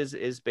COVID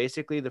is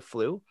basically the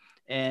flu.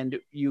 And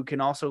you can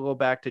also go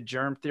back to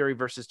germ theory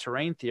versus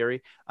terrain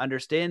theory,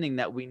 understanding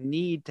that we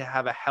need to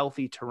have a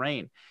healthy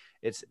terrain.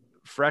 It's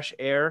fresh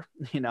air,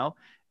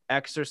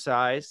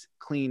 exercise,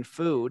 clean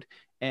food.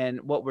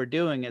 And what we're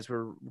doing is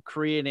we're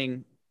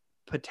creating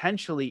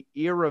potentially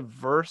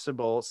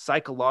irreversible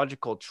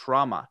psychological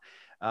trauma.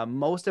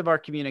 Most of our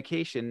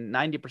communication,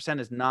 90%,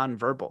 is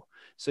nonverbal.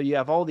 So you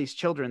have all these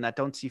children that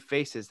don't see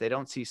faces. They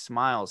don't see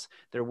smiles.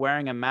 They're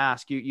wearing a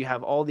mask. You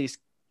have all these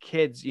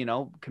kids,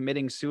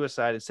 committing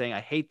suicide and saying,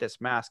 I hate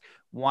this mask.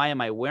 Why am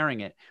I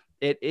wearing it?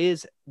 It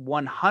is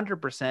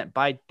 100%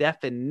 by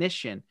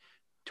definition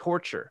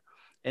torture.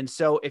 And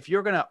so if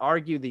you're going to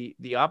argue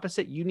the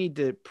opposite, you need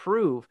to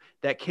prove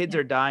that kids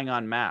are dying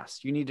en masse.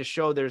 You need to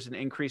show there's an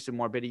increase in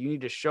morbidity. You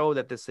need to show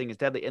that this thing is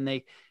deadly, and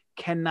they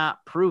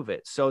cannot prove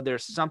it. So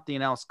there's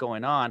something else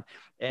going on,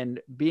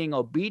 and being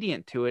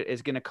obedient to it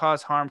is going to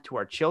cause harm to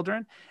our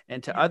children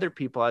and to other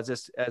people as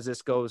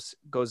this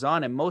goes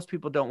on. And most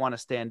people don't want to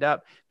stand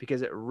up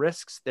because it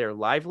risks their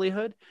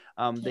livelihood.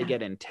 They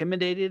get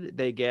intimidated,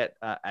 they get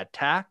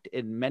attacked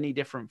in many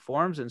different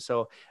forms. And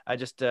so I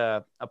just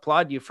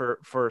applaud you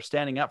for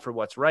standing up for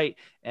what's right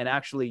and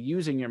actually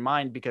using your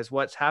mind, because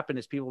what's happened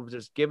is people have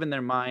just given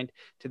their mind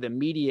to the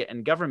media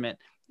and government,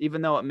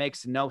 even though it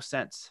makes no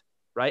sense.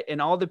 Right.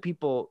 And all the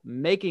people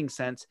making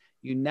sense,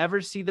 you never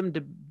see them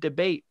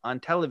debate on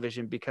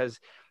television, because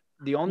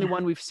the only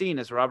one we've seen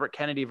is Robert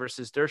Kennedy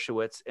versus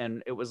Dershowitz.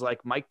 And it was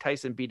like Mike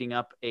Tyson beating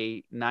up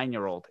a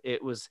 9-year-old.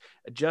 It was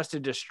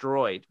just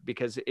destroyed,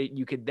 because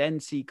you could then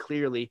see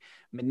clearly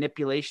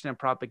manipulation and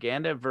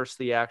propaganda versus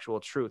the actual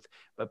truth.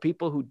 But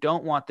people who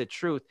don't want the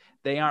truth,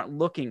 they aren't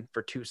looking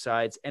for two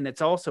sides. And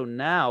it's also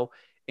now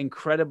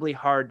incredibly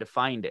hard to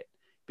find it,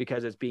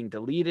 because it's being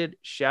deleted,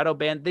 shadow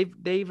banned.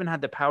 They even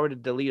had the power to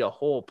delete a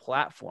whole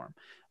platform.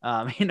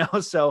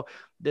 So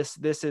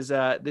this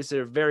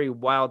are very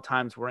wild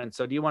times we're in.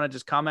 So do you want to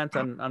just comment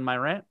on my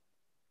rant?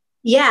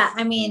 Yeah,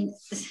 I mean,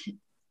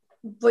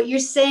 what you're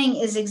saying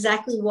is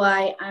exactly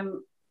why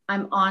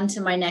I'm on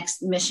to my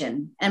next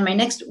mission. And my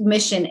next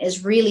mission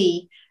is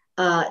really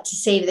to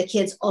save the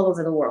kids all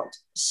over the world.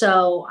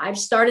 So I've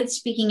started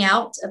speaking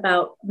out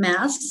about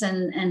masks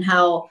and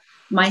how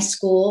my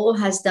school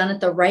has done it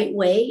the right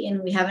way,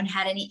 and we haven't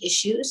had any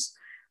issues.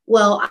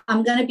 Well,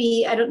 I'm going to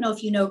be, I don't know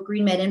if you know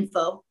Green Med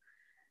Info.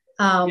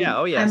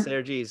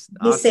 Sarah G's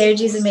awesome. Sarah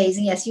G's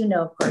amazing. Yes,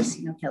 of course,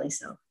 Kelly.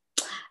 So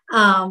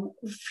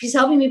she's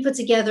helping me put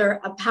together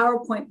a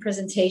PowerPoint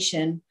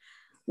presentation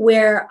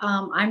where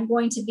I'm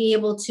going to be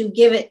able to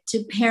give it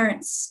to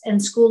parents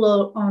and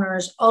school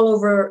owners all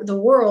over the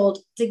world,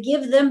 to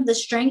give them the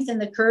strength and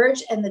the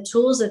courage and the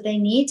tools that they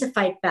need to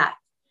fight back.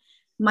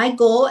 My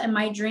goal and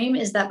my dream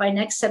is that by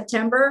next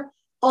September,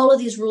 all of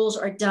these rules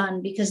are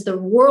done, because the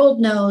world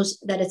knows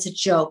that it's a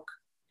joke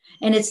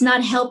and it's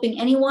not helping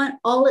anyone.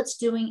 All it's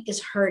doing is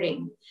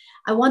hurting.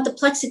 I want the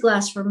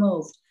plexiglass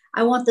removed.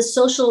 I want the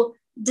social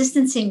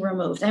distancing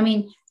removed. I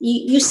mean,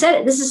 you said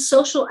it, this is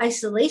social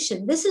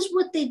isolation. This is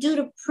what they do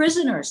to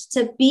prisoners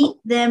to beat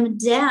them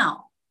down.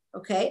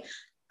 Okay.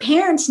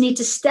 Parents need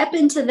to step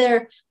into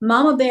their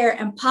mama bear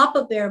and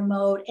papa bear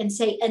mode and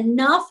say,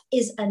 enough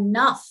is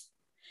enough.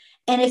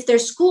 And if their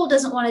school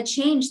doesn't want to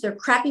change their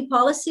crappy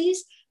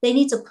policies, they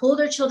need to pull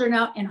their children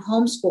out and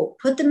homeschool,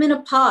 put them in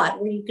a pod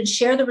where you can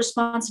share the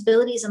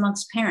responsibilities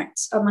amongst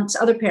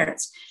other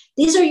parents.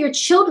 These are your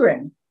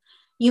children.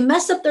 You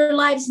mess up their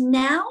lives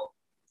now,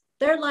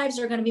 their lives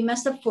are going to be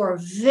messed up for a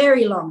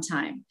very long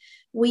time.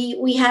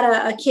 We had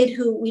a kid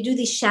who, we do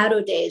these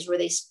shadow days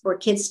where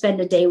kids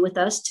spend a day with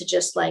us to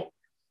just like,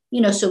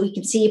 so we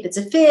can see if it's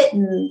a fit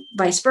and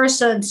vice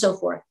versa and so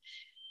forth.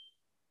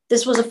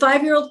 This was a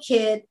 5-year-old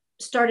kid,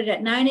 started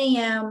at 9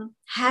 a.m.,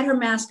 had her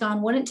mask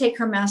on, wouldn't take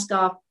her mask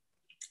off,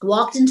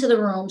 walked into the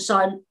room,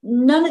 saw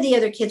none of the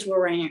other kids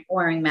were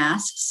wearing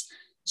masks,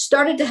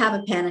 started to have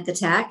a panic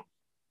attack.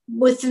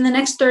 Within the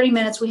next 30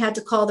 minutes, we had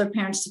to call their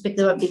parents to pick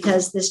them up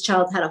because this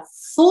child had a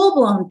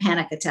full-blown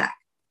panic attack.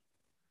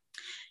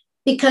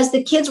 Because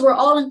the kids were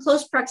all in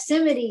close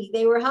proximity.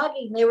 They were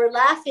hugging, they were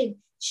laughing.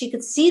 She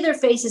could see their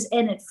faces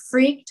and it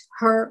freaked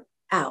her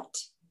out.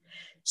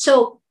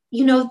 So,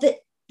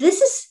 this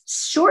is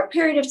short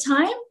period of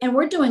time and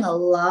we're doing a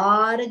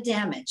lot of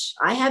damage.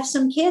 I have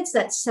some kids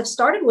that have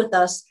started with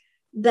us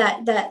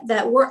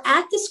that were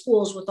at the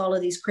schools with all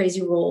of these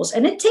crazy rules.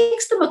 And it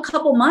takes them a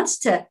couple months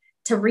to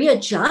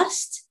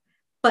readjust.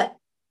 But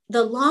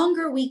the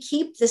longer we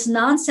keep this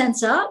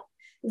nonsense up,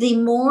 the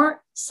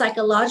more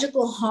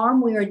psychological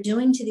harm we are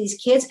doing to these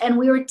kids. And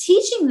we are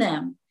teaching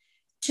them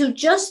to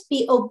just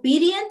be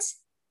obedient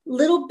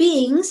little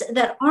beings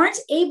that aren't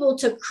able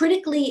to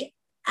critically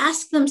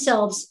ask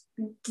themselves,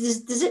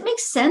 does it make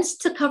sense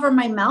to cover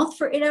my mouth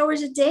for 8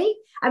 hours a day?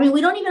 I mean,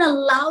 we don't even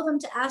allow them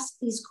to ask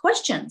these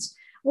questions,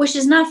 which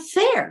is not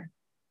fair.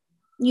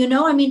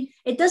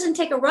 It doesn't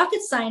take a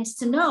rocket science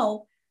to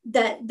know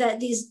that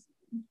this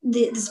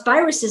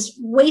virus is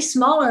way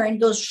smaller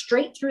and goes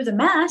straight through the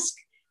mask.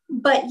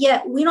 But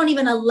yet we don't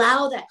even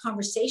allow that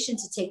conversation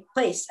to take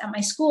place. At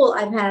my school,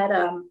 I've had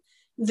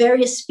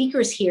various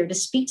speakers here to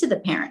speak to the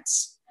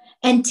parents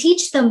and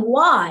teach them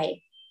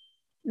why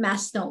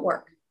masks don't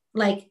work.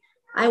 Like,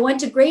 I went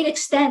to great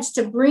extents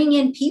to bring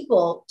in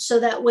people so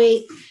that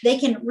way they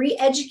can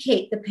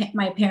re-educate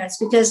my parents,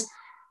 because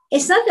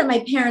it's not that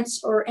my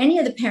parents or any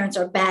of the parents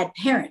are bad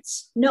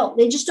parents. No,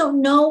 they just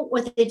don't know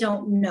what they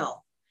don't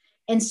know.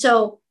 And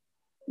so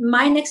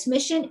my next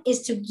mission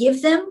is to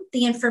give them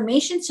the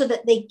information so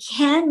that they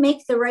can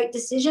make the right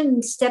decision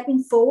and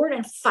stepping forward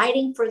and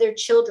fighting for their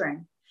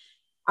children.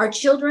 Our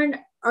children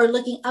are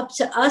looking up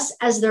to us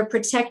as their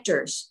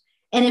protectors.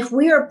 And if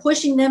we are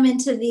pushing them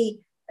into the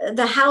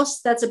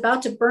house that's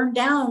about to burn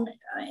down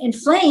in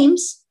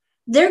flames,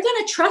 they're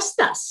going to trust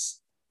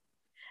us.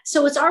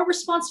 So it's our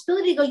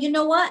responsibility to go, you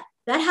know what?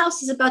 That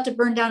house is about to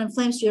burn down in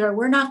flames, sweetheart.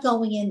 We're not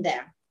going in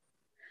there.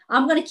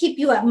 I'm going to keep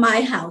you at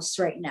my house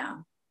right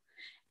now.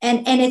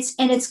 And it's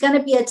going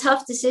to be a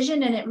tough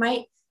decision, and it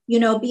might,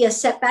 be a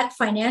setback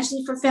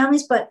financially for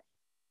families, but,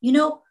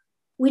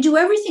 we do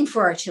everything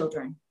for our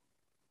children.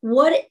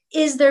 What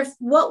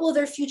will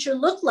their future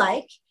look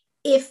like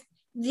if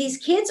these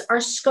kids are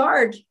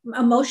scarred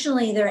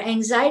emotionally, their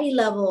anxiety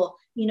level,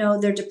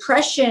 their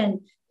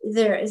depression,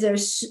 their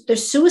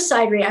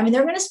suicide rate? I mean,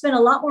 they're going to spend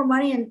a lot more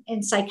money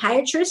in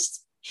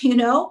psychiatrists,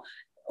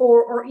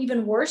 or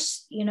even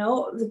worse,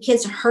 the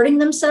kids are hurting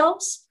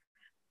themselves.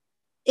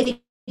 If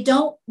you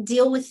don't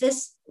deal with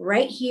this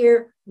right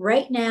here,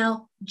 right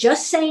now,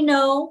 just say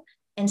no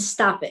and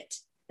stop it.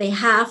 They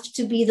have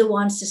to be the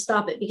ones to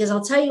stop it, because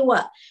I'll tell you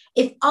what,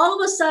 if all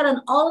of a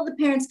sudden all of the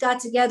parents got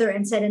together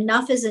and said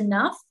enough is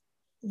enough,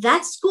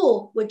 that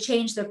school would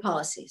change their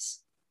policies.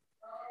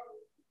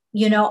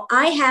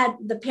 I had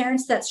the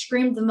parents that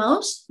screamed the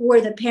most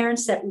were the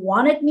parents that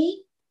wanted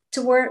me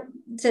to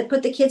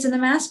put the kids in the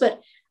mask,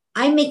 but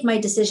I make my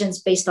decisions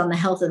based on the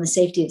health and the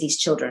safety of these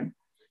children.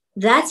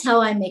 That's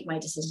how I make my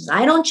decisions.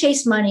 I don't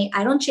chase money.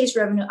 I don't chase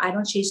revenue. I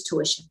don't chase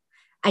tuition.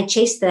 I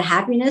chase the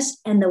happiness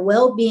and the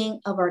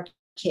well-being of our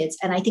kids.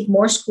 And I think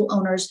more school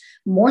owners,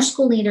 more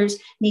school leaders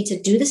need to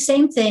do the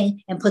same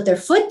thing and put their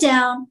foot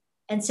down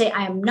and say,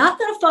 I am not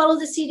going to follow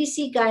the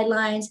CDC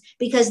guidelines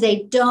because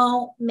they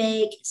don't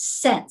make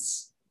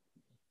sense.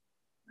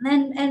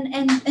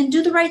 And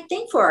do the right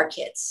thing for our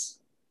kids.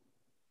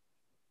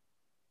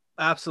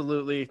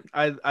 Absolutely.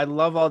 I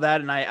love all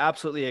that. And I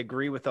absolutely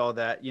agree with all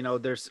that.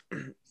 There's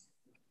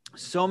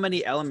so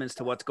many elements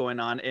to what's going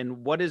on,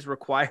 and what is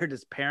required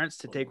is parents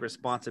to take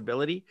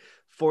responsibility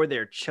for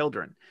their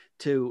children,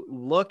 to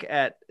look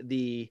at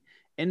the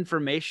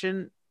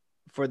information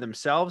for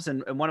themselves.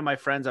 And one of my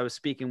friends I was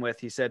speaking with,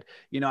 he said,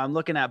 I'm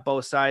looking at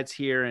both sides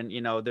here, and,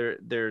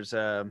 there's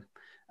a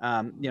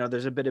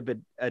bit of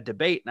a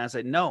debate. And I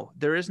said, no,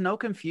 there is no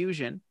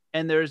confusion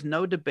and there is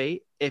no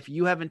debate if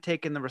you haven't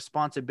taken the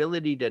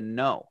responsibility to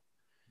know.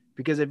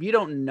 Because if you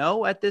don't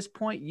know at this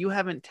point, you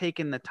haven't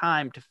taken the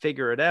time to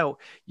figure it out.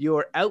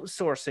 You're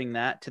outsourcing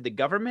that to the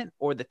government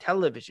or the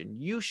television.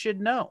 You should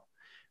know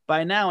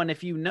by now. And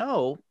if you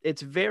know,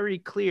 it's very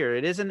clear.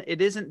 It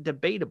isn't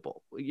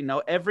debatable.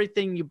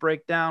 Everything you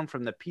break down,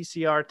 from the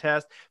PCR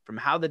test, from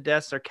how the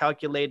deaths are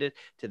calculated,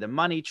 to the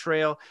money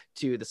trail,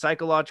 to the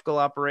psychological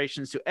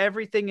operations, to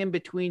everything in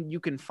between, you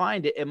can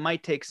find it. It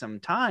might take some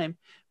time,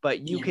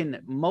 but you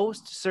can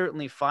most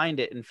certainly find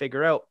it and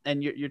figure out.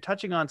 And you're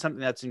touching on something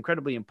that's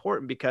incredibly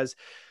important, because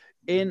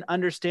in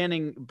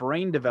understanding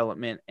brain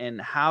development and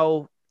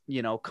how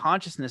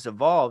consciousness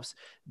evolves,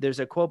 there's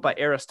a quote by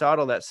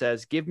Aristotle that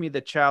says, give me the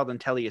child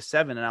until he is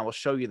 7 and I will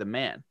show you the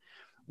man.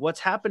 what's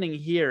happening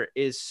here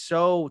is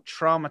so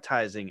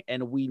traumatizing,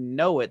 and we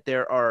know it.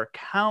 There are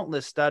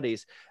countless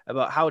studies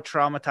about how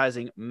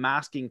traumatizing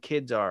masking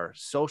kids are,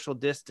 social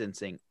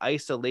distancing,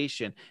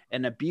 isolation,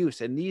 and abuse.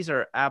 And these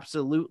are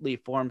absolutely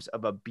forms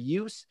of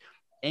abuse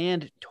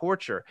and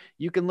torture.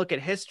 You can look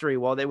at history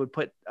while they would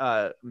put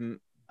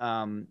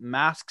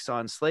masks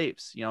on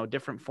slaves,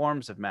 different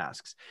forms of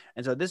masks.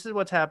 And so this is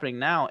what's happening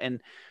now. And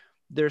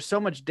there's so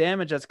much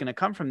damage that's going to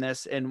come from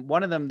this. And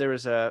one of them, there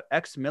was a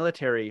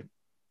ex-military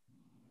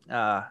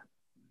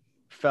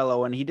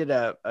fellow, and he did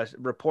a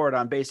report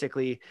on,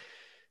 basically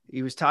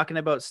he was talking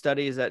about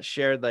studies that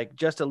shared like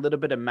just a little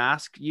bit of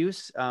mask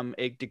use,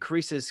 it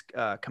decreases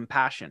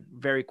compassion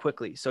very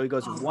quickly. So he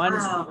goes,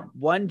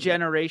 one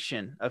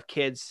generation of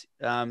kids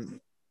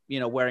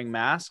wearing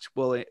masks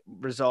will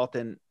result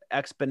in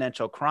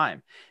exponential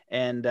crime.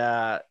 And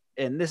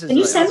this is, can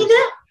you send me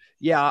that?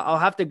 Yeah, I'll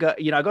have to go,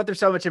 I go through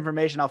so much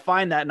information. I'll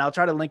find that and I'll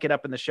try to link it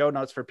up in the show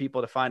notes for people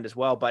to find as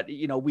well. But,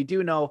 we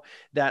do know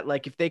that,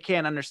 like, if they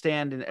can't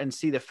understand and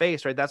see the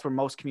face, right, that's where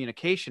most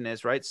communication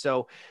is, right?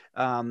 So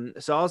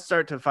I'll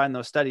start to find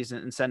those studies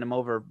and send them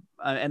over.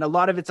 And a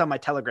lot of it's on my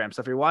Telegram. So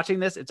if you're watching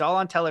this, it's all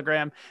on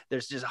Telegram.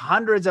 There's just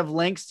hundreds of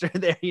links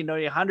there,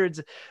 hundreds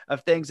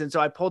of things. And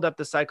so I pulled up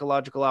the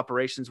psychological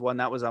operations one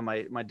that was on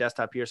my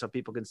desktop here so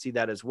people can see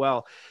that as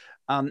well.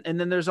 And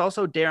then there's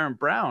also Darren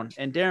Brown,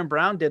 and Darren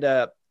Brown did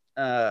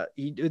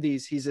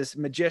he's this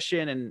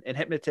magician and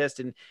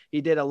hypnotist, and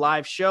he did a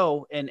live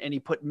show and he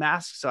put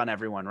masks on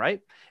everyone, right?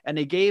 And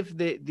he gave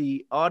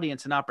the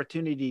audience an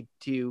opportunity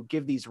to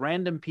give these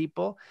random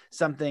people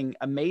something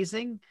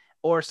amazing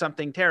or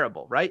something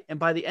terrible, right? And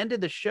by the end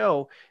of the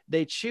show,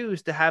 they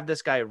choose to have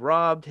this guy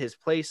robbed, his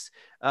place,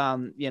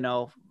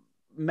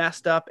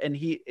 messed up. And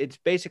it's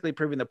basically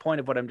proving the point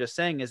of what I'm just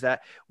saying, is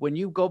that when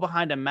you go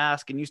behind a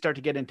mask and you start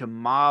to get into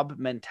mob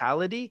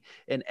mentality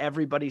and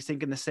everybody's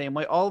thinking the same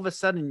way, all of a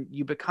sudden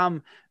you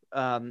become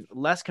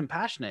less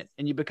compassionate,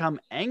 and you become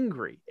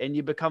angry, and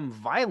you become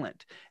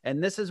violent.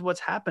 And this is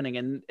what's happening.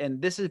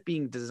 And this is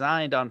being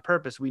designed on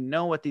purpose. We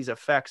know what these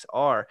effects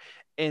are.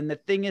 And the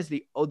thing is,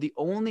 the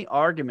only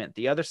argument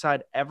the other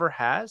side ever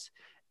has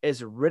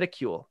is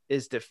ridicule,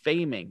 is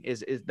defaming,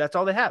 is that's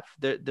all they have.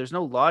 There's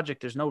no logic.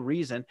 There's no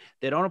reason.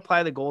 They don't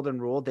apply the golden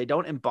rule. They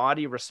don't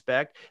embody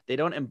respect. They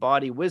don't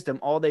embody wisdom.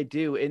 All they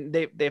do, and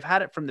they've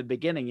had it from the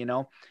beginning.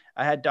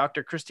 I had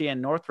Dr.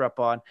 Christiane Northrup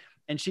on,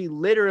 and she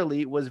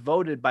literally was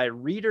voted by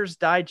Reader's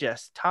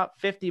Digest top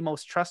 50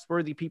 most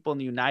trustworthy people in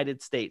the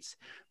United States.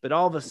 But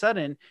all of a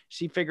sudden,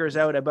 she figures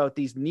out about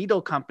these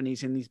needle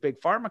companies and these big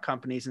pharma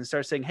companies and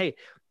starts saying, hey,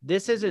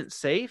 this isn't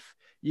safe.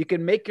 You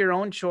can make your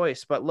own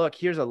choice, but look,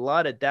 here's a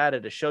lot of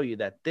data to show you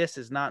that this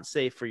is not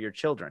safe for your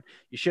children.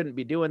 You shouldn't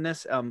be doing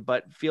this,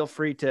 but feel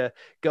free to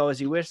go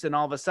as you wish. And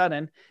all of a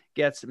sudden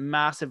gets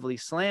massively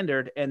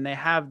slandered. And they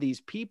have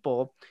these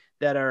people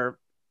that are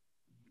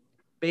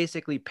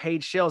basically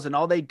paid shills, and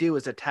all they do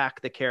is attack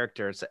the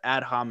characters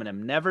ad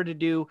hominem, never to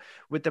do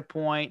with the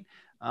point.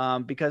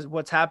 Because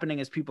what's happening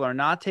is people are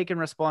not taking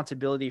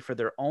responsibility for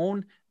their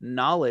own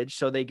knowledge.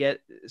 So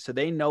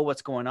they know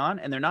what's going on,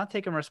 and they're not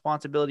taking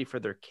responsibility for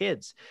their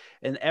kids.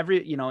 And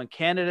in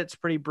Canada, it's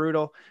pretty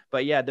brutal,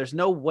 but yeah, there's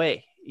no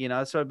way,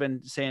 that's what I've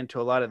been saying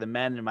to a lot of the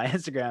men in my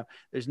Instagram.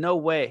 There's no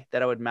way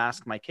that I would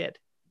mask my kid.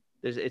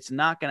 It's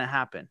not going to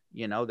happen.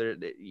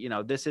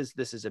 This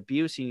is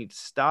abuse. You need to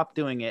stop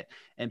doing it,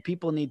 and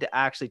people need to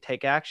actually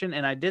take action.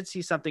 And I did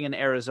see something in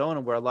Arizona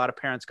where a lot of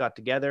parents got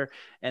together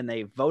and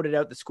they voted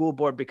out the school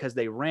board because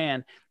they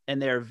ran, and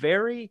they're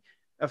very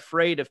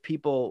afraid of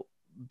people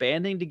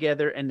banding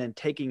together and then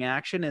taking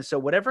action. And so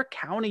whatever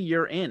county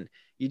you're in,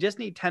 you just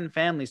need 10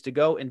 families to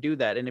go and do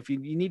that. And if you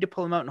need to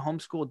pull them out and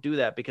homeschool, do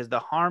that, because the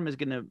harm is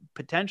going to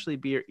potentially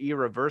be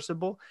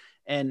irreversible.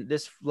 And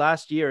this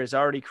last year has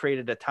already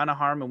created a ton of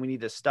harm, and we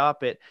need to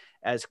stop it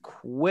as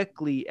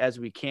quickly as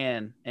we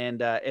can.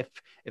 And if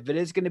it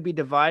is going to be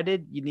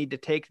divided, you need to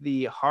take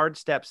the hard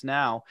steps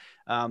now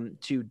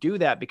to do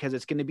that, because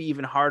it's going to be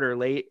even harder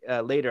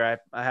later.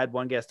 I had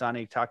one guest on,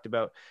 he talked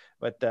about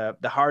the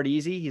hard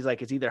easy. He's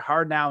like, it's either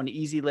hard now and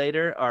easy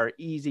later, or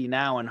easy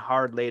now and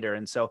hard later.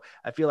 And so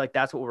I feel like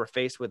that's what we're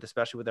faced with,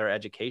 especially with our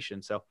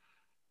education. So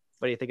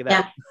what do you think of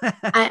that?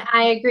 Yeah,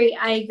 I agree.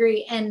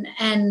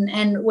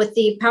 And with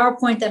the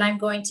PowerPoint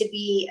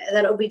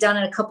that'll be done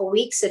in a couple of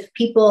weeks, if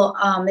people,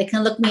 they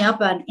can look me up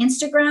on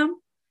Instagram,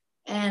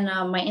 and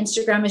my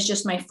Instagram is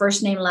just my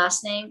first name,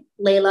 last name,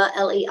 Leila,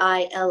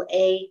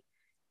 Leila,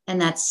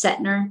 and that's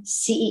Centner,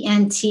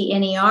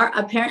 Centner.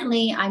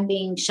 Apparently I'm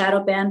being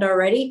shadow banned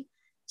already.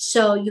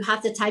 So you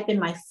have to type in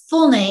my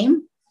full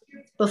name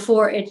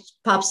before it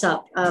pops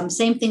up.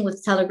 Same thing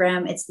with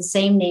Telegram. It's the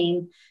same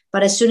name.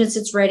 But as soon as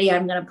it's ready,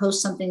 I'm going to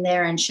post something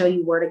there and show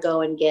you where to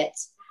go and get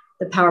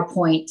the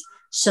PowerPoint,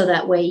 so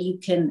that way you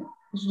can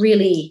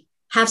really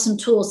have some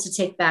tools to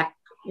take back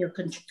your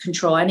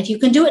control. And if you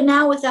can do it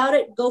now without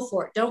it, go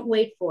for it. Don't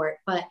wait for it.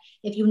 But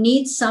if you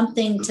need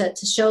something to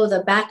show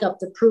the backup,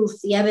 the proof,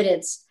 the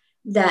evidence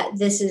that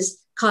this is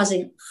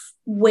causing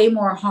way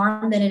more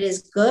harm than it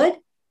is good,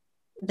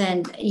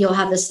 then you'll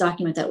have this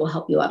document that will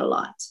help you out a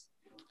lot.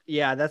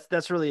 Yeah,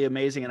 that's really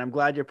amazing, and I'm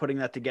glad you're putting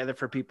that together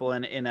for people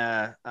in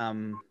a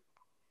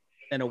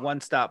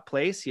one-stop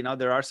place. You know,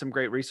 there are some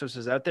great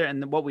resources out there,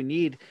 and what we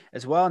need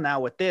as well now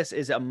with this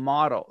is a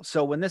model.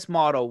 So when this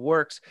model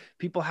works,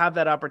 people have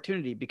that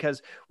opportunity,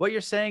 because what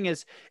you're saying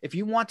is, if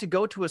you want to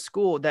go to a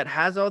school that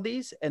has all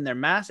these and they're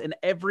mass and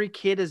every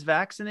kid is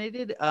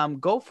vaccinated,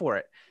 go for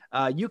it.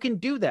 You can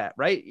do that,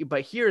 right?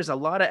 But here's a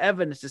lot of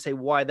evidence to say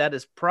why that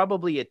is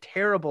probably a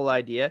terrible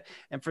idea.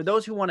 And for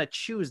those who want to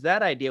choose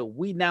that idea,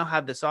 we now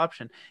have this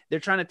option.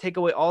 They're trying to take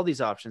away all these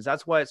options.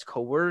 That's why it's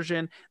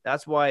coercion.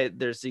 That's why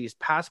there's these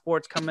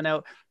passports coming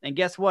out. And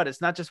guess what?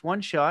 It's not just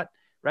one shot,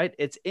 right?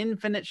 It's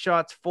infinite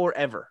shots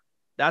forever.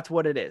 That's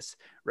what it is,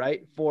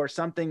 right? For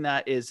something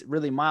that is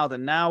really mild.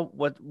 And now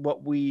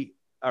what we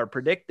are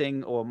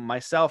predicting, or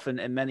myself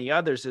and many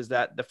others, is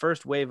that the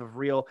first wave of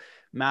real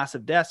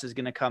massive deaths is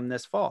going to come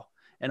this fall.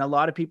 And a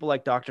lot of people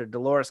like Dr.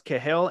 Dolores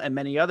Cahill and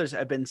many others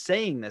have been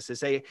saying this. They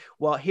say,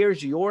 well,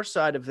 here's your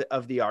side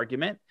of the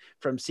argument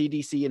from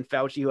CDC and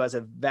Fauci, who has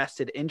a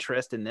vested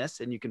interest in this.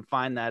 And you can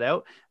find that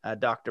out.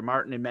 Dr.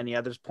 Martin and many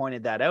others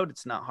pointed that out.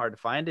 It's not hard to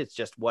find. It's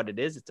just what it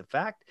is. It's a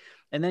fact.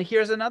 And then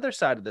here's another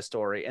side of the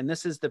story. And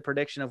this is the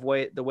prediction of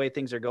the way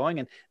things are going.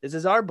 And this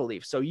is our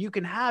belief. So you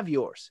can have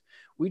yours.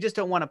 We just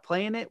don't want to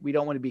play in it. We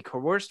don't want to be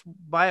coerced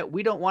by it.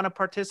 We don't want to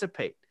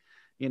participate,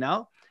 you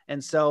know?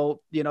 And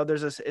so, you know,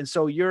 and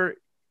so you're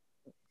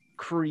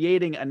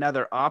creating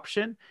another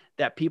option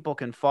that people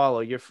can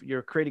follow.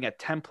 You're creating a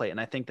template. And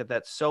I think that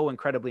that's so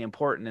incredibly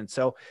important. And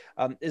so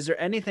is there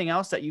anything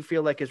else that you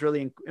feel like is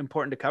really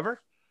important to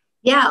cover?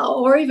 Yeah,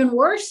 or even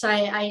worse,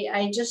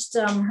 I just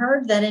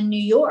heard that in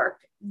New York,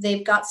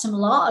 they've got some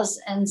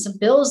laws and some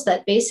bills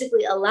that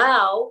basically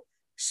allow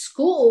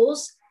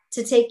schools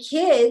to take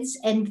kids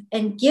and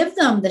give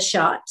them the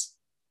shot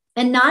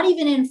and not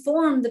even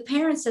inform the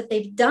parents that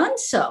they've done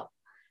so,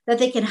 that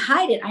they can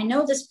hide it. I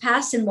know this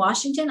passed in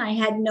Washington. I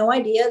had no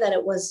idea that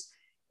it was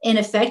in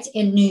effect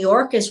in New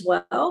York as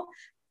well.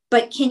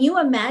 But can you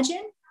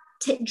imagine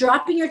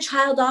dropping your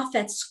child off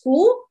at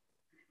school,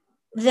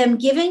 them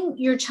giving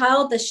your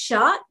child the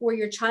shot where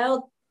your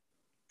child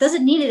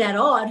doesn't need it at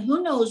all, and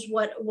who knows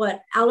what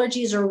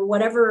allergies or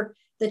whatever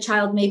the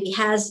child maybe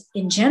has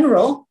in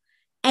general,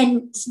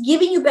 and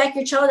giving you back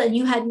your child, and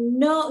you have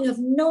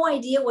no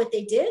idea what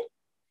they did,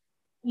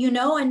 you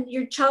know, and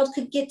your child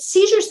could get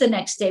seizures the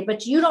next day,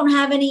 but you don't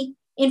have any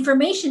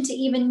information to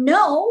even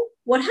know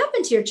what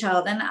happened to your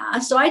child.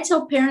 And so I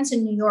tell parents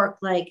in New York,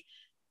 like,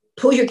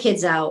 pull your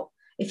kids out.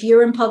 If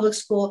you're in public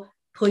school,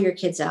 pull your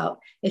kids out.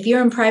 If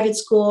you're in private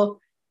school,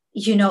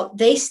 you know,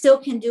 they still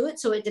can do it.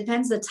 So it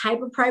depends the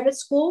type of private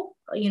school.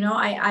 You know,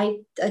 I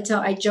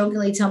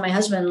jokingly tell my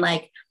husband,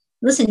 like,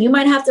 listen, you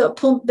might have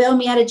to bail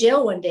me out of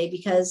jail one day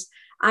because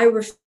I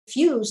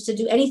refuse to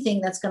do anything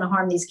that's going to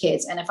harm these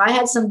kids. And if I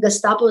had some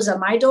Gestapos at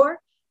my door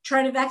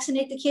trying to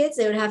vaccinate the kids,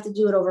 they would have to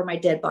do it over my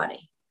dead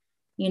body.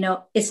 You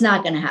know, it's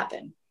not going to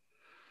happen.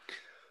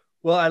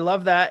 Well, I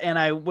love that. And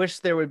I wish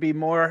there would be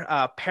more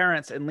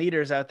parents and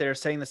leaders out there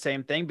saying the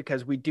same thing,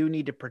 because we do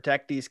need to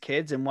protect these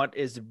kids. And what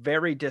is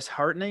very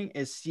disheartening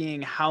is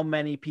seeing how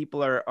many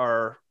people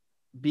are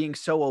being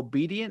so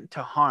obedient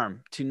to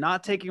harm, to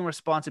not taking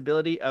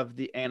responsibility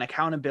and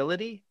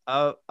accountability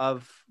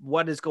of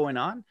what is going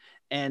on,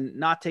 and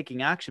not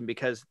taking action,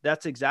 because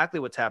that's exactly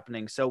what's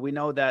happening. So we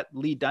know that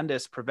Lee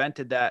Dundas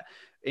prevented that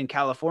in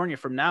California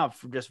from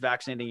just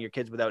vaccinating your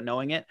kids without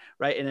knowing it,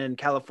 right? And in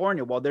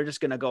California, well, they're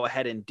just going to go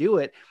ahead and do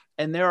it.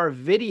 And there are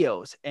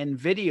videos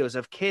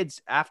of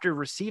kids after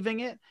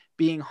receiving it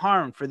being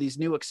harmed for these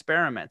new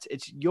experiments.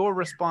 It's your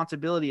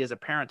responsibility as a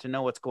parent to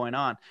know what's going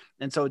on.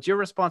 And so it's your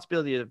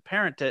responsibility as a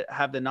parent to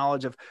have the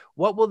knowledge of,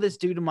 what will this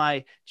do to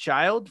my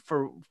child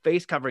for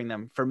face covering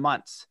them for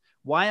months?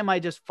 Why am I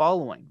just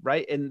following,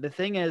 right? And the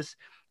thing is,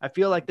 I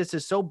feel like this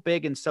is so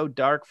big and so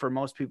dark for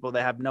most people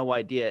that have no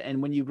idea.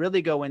 And when you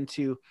really go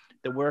into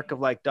the work of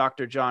like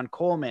Dr. John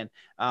Coleman,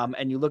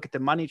 and you look at the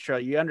money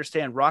trail, you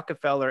understand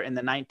Rockefeller in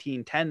the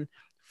 1910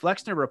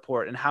 Flexner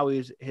report and how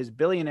his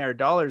billionaire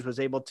dollars was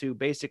able to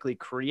basically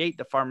create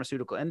the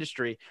pharmaceutical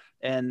industry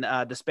and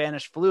the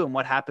Spanish flu and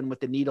what happened with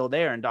the needle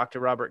there. And Dr.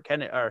 Robert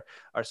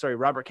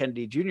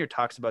Kennedy Jr.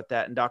 talks about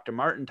that. And Dr.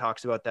 Martin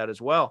talks about that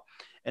as well.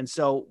 And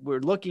so we're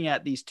looking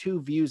at these two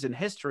views in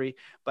history,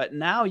 but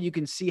now you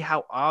can see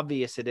how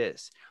obvious it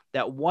is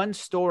that one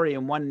story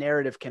and one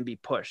narrative can be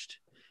pushed,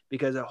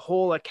 because the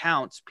whole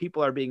accounts,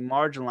 people are being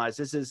marginalized.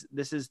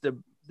 This is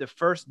the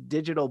first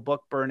digital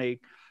book burning.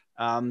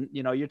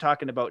 You know, you're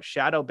talking about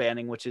shadow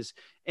banning, which is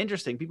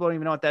interesting. People don't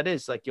even know what that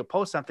is. Like, you'll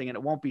post something and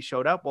it won't be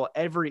showed up. Well,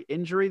 every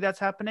injury that's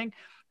happening,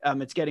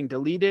 it's getting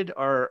deleted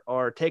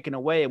or taken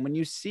away. And when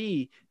you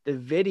see the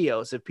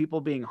videos of people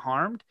being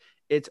harmed,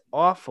 it's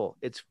awful.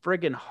 It's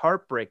friggin'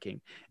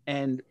 heartbreaking.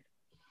 And,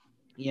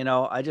 you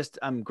know,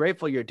 I'm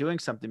grateful you're doing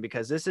something,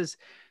 because this is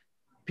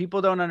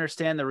people don't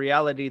understand the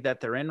reality that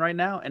they're in right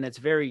now, and it's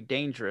very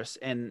dangerous.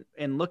 And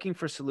in looking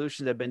for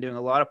solutions, I've been doing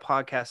a lot of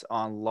podcasts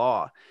on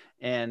law.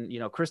 And,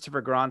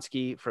 Christopher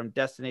Gronsky from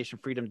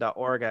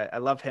destinationfreedom.org, I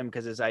love him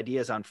because his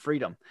ideas on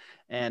freedom.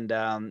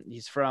 And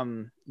he's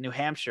from New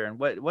Hampshire. And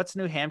what's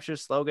New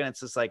Hampshire's slogan?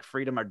 It's just like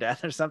freedom or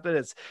death or something.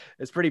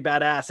 It's pretty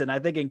badass. And I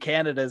think in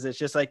Canada's, it's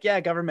just like, yeah,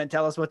 government,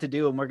 tell us what to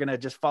do, and we're going to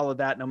just follow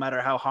that no matter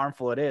how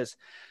harmful it is.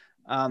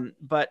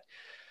 But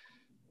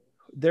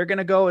they're going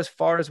to go as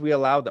far as we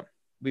allow them.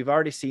 We've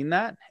already seen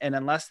that. And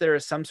unless there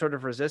is some sort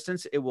of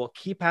resistance, it will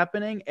keep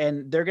happening,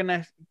 and they're going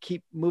to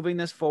keep moving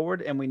this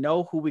forward. And we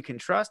know who we can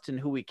trust and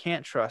who we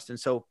can't trust. And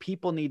so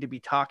people need to be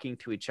talking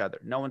to each other.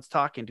 No one's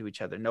talking to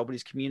each other.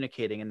 Nobody's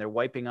communicating, and they're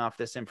wiping off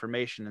this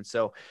information. And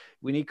so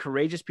we need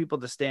courageous people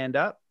to stand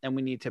up, and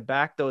we need to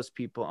back those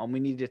people, and we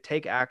need to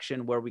take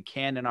action where we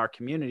can in our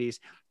communities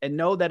and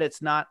know that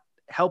it's not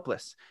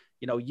helpless.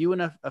 You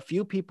and a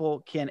few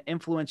people can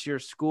influence your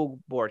school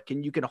board.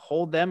 You can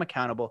hold them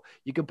accountable.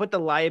 You can put the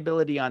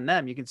liability on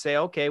them. You can say,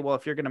 okay, well,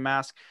 if you're going to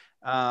mask,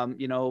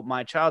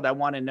 my child, I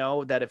want to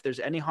know that if there's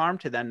any harm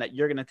to them, that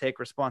you're going to take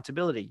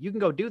responsibility. You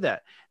can go do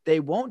that. They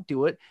won't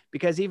do it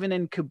because even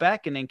in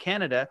Quebec and in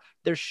Canada,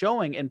 they're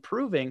showing and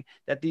proving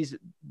that these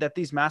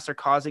masks are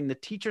causing the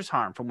teachers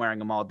harm from wearing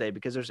them all day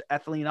because there's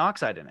ethylene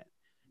oxide in it.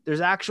 There's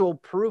actual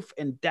proof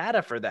and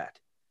data for that.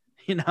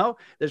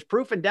 There's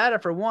proof and data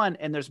for one,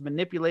 and there's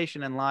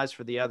manipulation and lies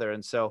for the other.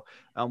 And so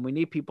we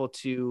need people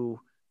to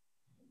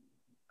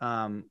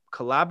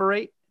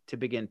collaborate, to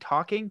begin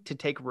talking, to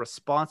take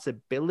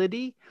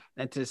responsibility,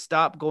 and to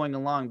stop going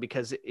along,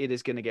 because it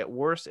is going to get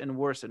worse and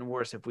worse and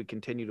worse if we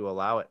continue to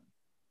allow it.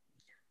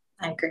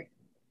 I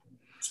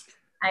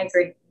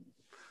agree.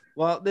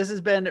 Well, this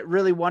has been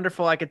really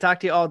wonderful. I could talk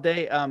to you all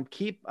day.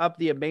 Keep up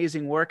the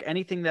amazing work.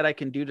 Anything that I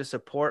can do to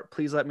support,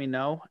 please let me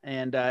know.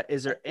 And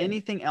is there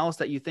anything else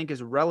that you think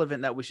is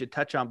relevant that we should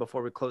touch on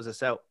before we close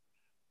this out?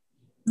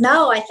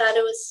 No, I thought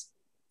it was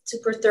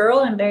super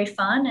thorough and very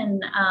fun.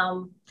 And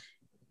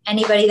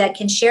anybody that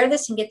can share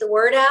this and get the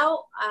word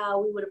out,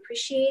 we would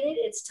appreciate it.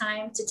 It's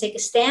time to take a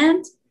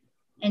stand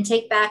and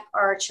take back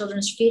our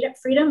children's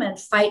freedom and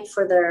fight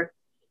for their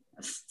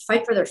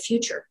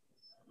future.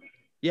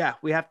 Yeah,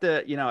 we have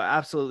to,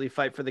 absolutely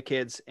fight for the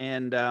kids.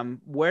 And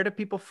where do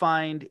people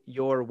find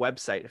your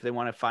website if they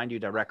want to find you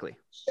directly?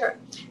 Sure.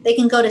 They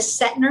can go to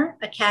Setner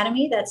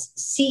Academy. That's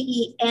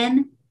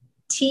CENTNER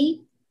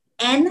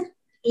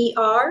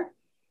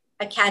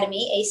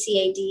Academy,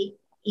 ACADEMY.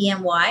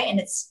 And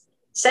it's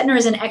Setner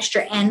is an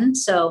extra N.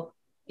 So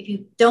if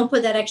you don't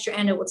put that extra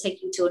N, it will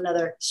take you to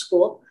another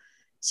school.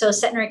 So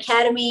Setner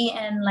Academy.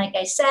 And like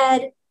I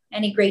said,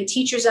 any great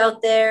teachers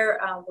out there,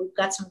 we've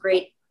got some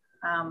great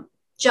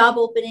job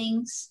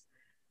openings,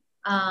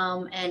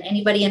 and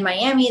anybody in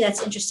Miami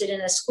that's interested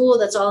in a school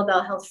that's all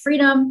about health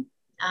freedom,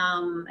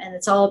 and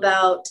it's all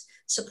about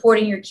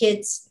supporting your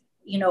kids,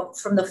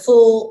 from the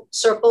full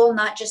circle,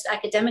 not just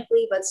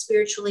academically, but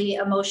spiritually,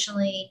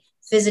 emotionally,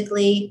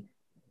 physically.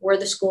 We're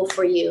the school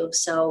for you.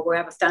 So we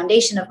have a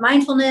foundation of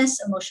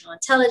mindfulness, emotional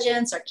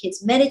intelligence. Our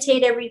kids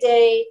meditate every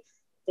day.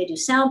 They do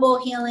sound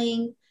bowl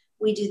healing.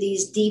 We do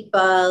these deep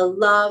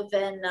love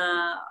and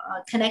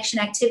connection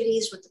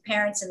activities with the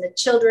parents and the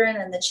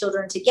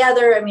children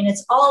together. I mean,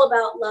 it's all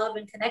about love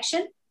and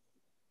connection.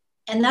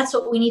 And that's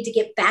what we need to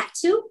get back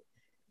to,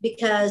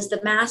 because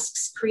the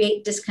masks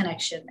create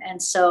disconnection.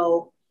 And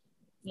so,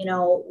 we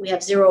have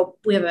a zero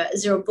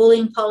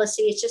bullying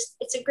policy.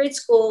 It's a great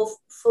school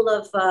full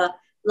of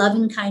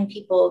loving, kind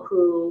people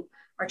who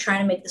are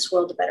trying to make this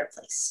world a better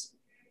place.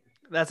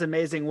 That's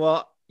amazing.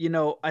 Well,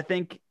 I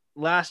think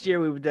last year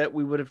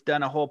we would have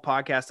done a whole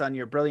podcast on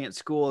your brilliant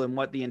school and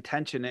what the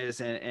intention is,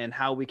 and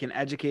how we can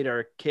educate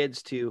our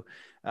kids to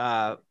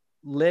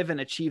live and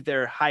achieve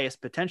their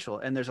highest potential.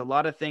 And there's a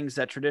lot of things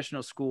that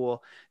traditional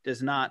school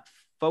does not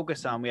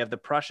focus on. We have the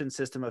Prussian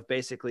system of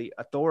basically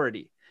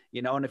authority,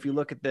 and if you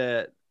look at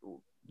the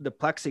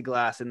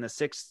plexiglass and the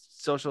 6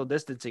 social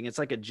distancing, it's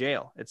like a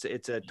jail.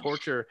 It's a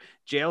torture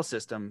jail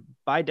system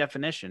by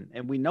definition.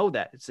 And we know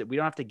that. We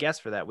don't have to guess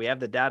for that. We have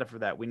the data for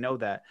that. We know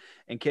that.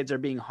 And kids are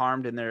being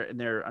harmed, and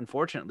they're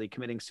unfortunately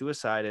committing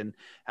suicide and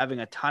having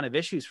a ton of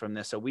issues from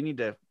this. So we need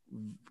to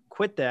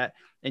quit that.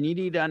 And you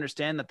need to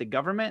understand that the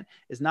government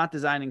is not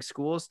designing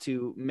schools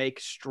to make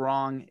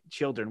strong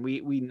children.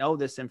 We know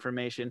this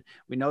information.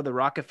 We know the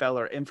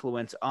Rockefeller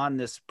influence on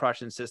this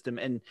Prussian system.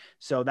 And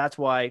so that's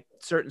why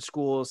certain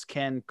schools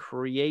can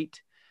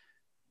create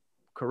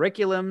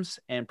curriculums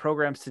and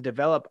programs to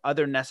develop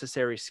other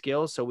necessary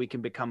skills so we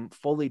can become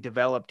fully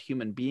developed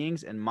human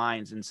beings and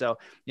minds. And so,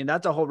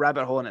 that's a whole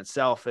rabbit hole in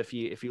itself if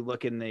you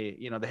look in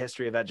the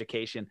history of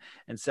education.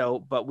 And so,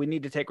 but we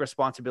need to take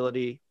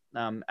responsibility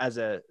as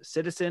a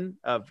citizen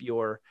of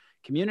your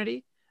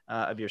community,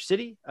 of your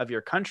city, of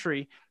your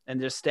country, and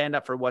just stand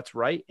up for what's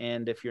right.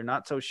 And if you're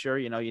not so sure,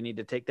 you need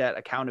to take that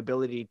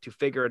accountability to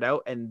figure it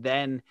out, and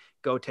then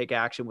go take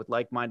action with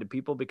like-minded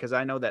people, because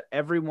I know that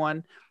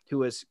everyone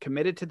who is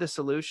committed to the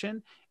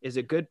solution is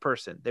a good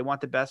person. They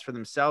want the best for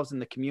themselves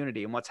and the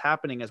community. And what's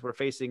happening is we're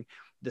facing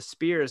the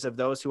spears of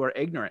those who are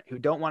ignorant, who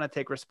don't want to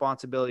take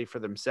responsibility for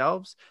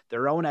themselves,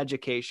 their own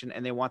education,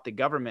 and they want the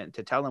government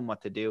to tell them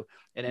what to do.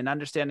 And in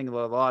understanding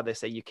the law, they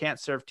say you can't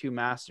serve two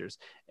masters,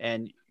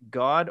 and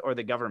God or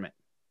the government,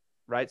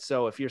 right?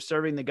 So if you're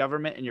serving the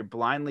government and you're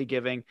blindly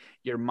giving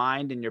your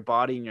mind and your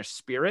body and your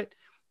spirit,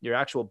 your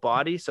actual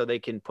body, so they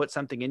can put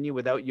something in you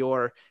without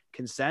your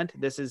consent,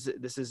 this is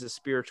a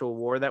spiritual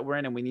war that we're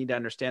in, and we need to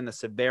understand the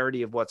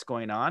severity of what's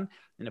going on.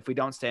 And if we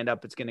don't stand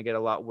up, it's going to get a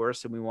lot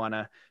worse, and we want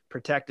to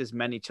protect as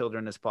many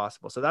children as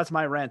possible. So that's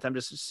my rant. I'm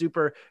just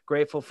super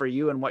grateful for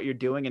you and what you're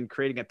doing and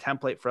creating a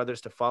template for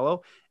others to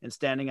follow, and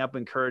standing up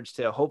and courage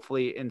to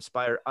hopefully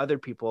inspire other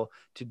people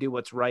to do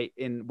what's right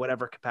in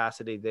whatever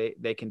capacity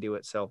they can do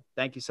it. So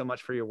thank you so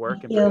much for your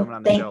work and for coming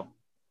on the show.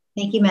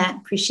 Thank you, Matt.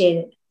 Appreciate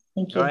it.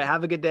 Thank you. All right.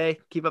 Have a good day.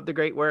 Keep up the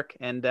great work,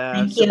 and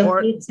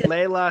support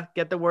Layla.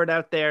 Get the word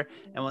out there,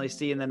 and we'll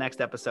see you in the next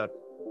episode.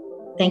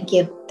 Thank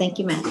you. Thank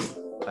you, Matt.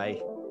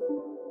 Bye.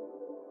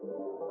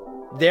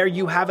 There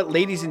you have it,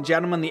 ladies and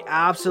gentlemen, the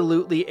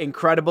absolutely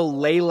incredible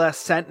Layla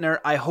Sentner.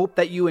 I hope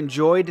that you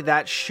enjoyed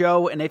that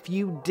show. And if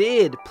you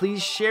did,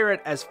 please share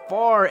it as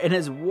far and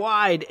as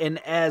wide and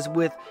as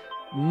with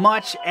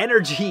much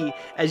energy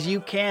as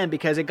you can,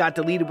 because it got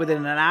deleted within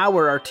an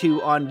hour or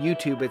two on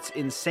YouTube. It's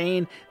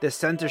insane, the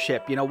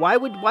censorship. Why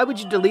would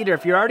you delete her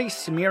if you're already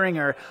smearing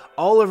her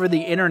all over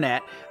the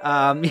internet?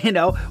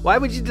 Why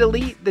would you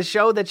delete the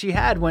show that she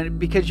had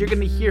because you're going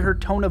to hear her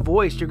tone of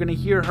voice, you're going to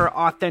hear her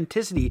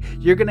authenticity,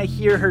 you're going to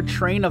hear her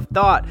train of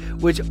thought,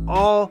 which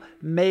all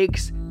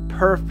makes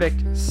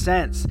perfect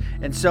sense.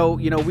 And so,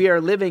 we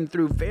are living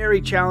through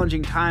very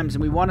challenging times,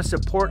 and we want to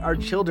support our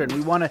children.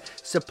 We want to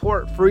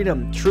support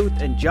freedom, truth,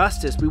 and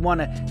justice. We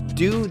want to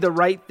do the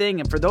right thing.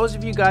 And for those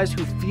of you guys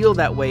who feel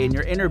that way in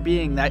your inner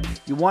being, that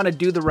you want to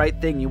do the right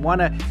thing, you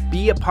want to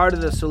be a part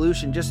of the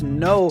solution, just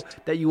know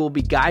that you will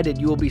be guided,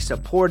 you will be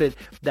supported,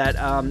 that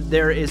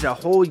there is a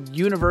whole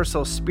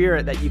universal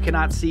spirit that you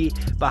cannot see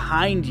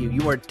behind you.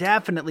 You are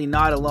definitely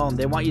not alone.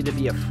 They want you to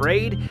be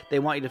afraid. They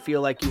want you to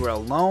feel like you are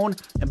alone.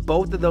 And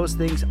both of those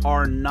things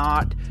are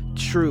not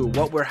true.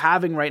 What we're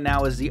having right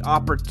now is the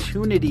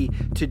opportunity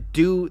to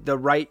do the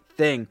right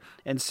thing.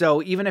 And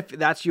so even if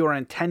that's your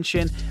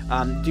intention,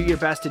 do your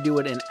best to do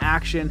it in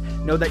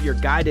action. Know that you're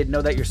guided,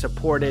 know that you're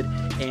supported,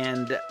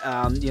 and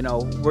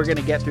we're going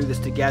to get through this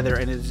together,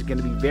 and it's going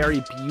to be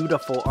very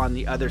beautiful on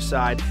the other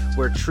side,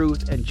 where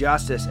truth and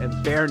justice and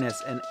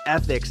fairness and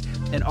ethics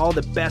and all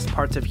the best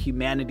parts of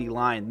humanity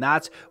lie.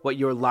 That's what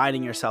you're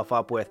lining yourself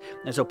up with.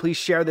 And so please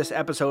share this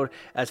episode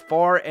as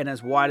far and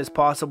as wide as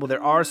possible.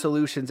 There are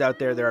solutions out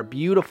there. There are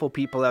beautiful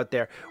people out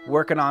there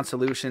working on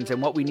solutions,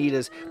 and what we need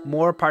is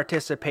more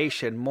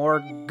participation, more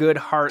good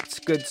hearts,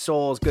 good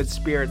souls, good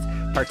spirits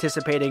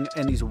participating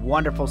in these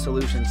wonderful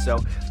solutions. So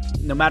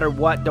no matter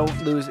what,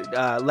 don't lose,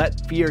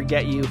 let fear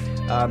get you.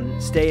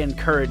 Stay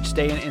encouraged,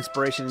 stay in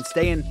inspiration, and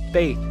stay in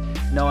faith,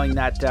 knowing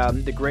that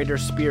the greater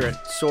spirit,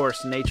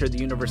 source, nature of the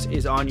universe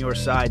is on your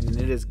side, and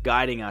it is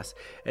guiding us.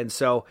 And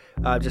so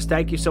just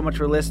thank you so much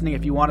for listening.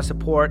 If you want to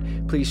support,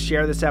 please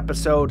share this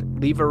episode,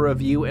 leave a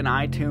review in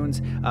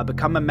iTunes,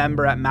 become a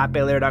member at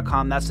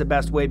mattbelair.com. That's the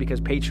best way,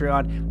 because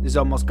Patreon is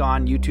almost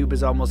gone, YouTube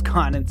is almost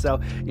gone. And so,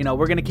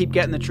 we're going to keep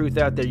getting the truth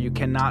out there. You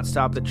cannot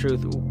stop the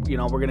truth.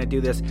 We're going to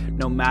do this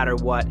no matter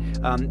what.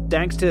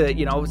 Thanks to,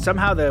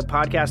 somehow the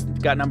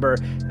podcast got number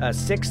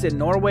 6 in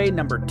Norway,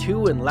 number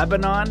 2 in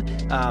Lebanon,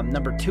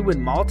 number 2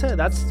 in Malta.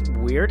 That's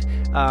weird,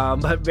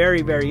 but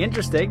very, very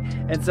interesting.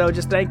 And so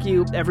just thank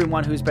you,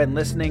 everyone who's been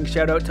listening.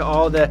 Shout out to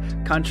all the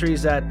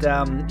countries that,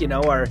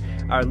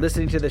 are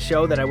listening to the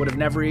show that I would have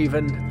never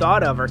even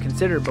thought of or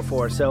considered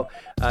before. So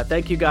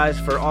thank you guys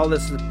for all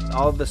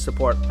of the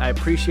support. I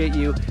appreciate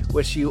you.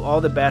 Wish you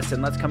all the best,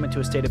 and let's come into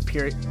a state of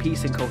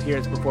peace and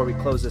coherence before we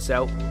close this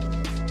out.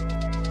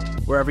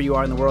 Wherever you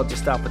are in the world,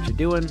 just stop what you're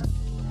doing.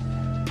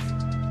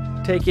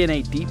 Take in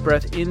a deep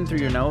breath in through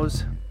your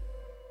nose.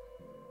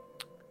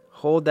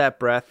 Hold that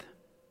breath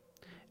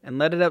and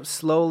let it out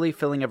slowly,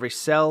 filling every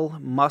cell,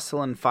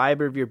 muscle, and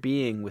fiber of your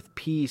being with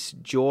peace,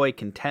 joy,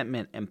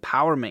 contentment,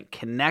 empowerment,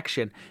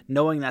 connection,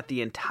 knowing that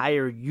the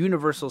entire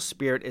universal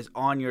spirit is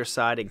on your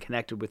side and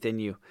connected within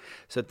you.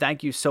 So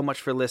thank you so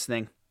much for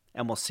listening,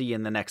 and we'll see you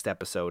in the next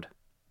episode.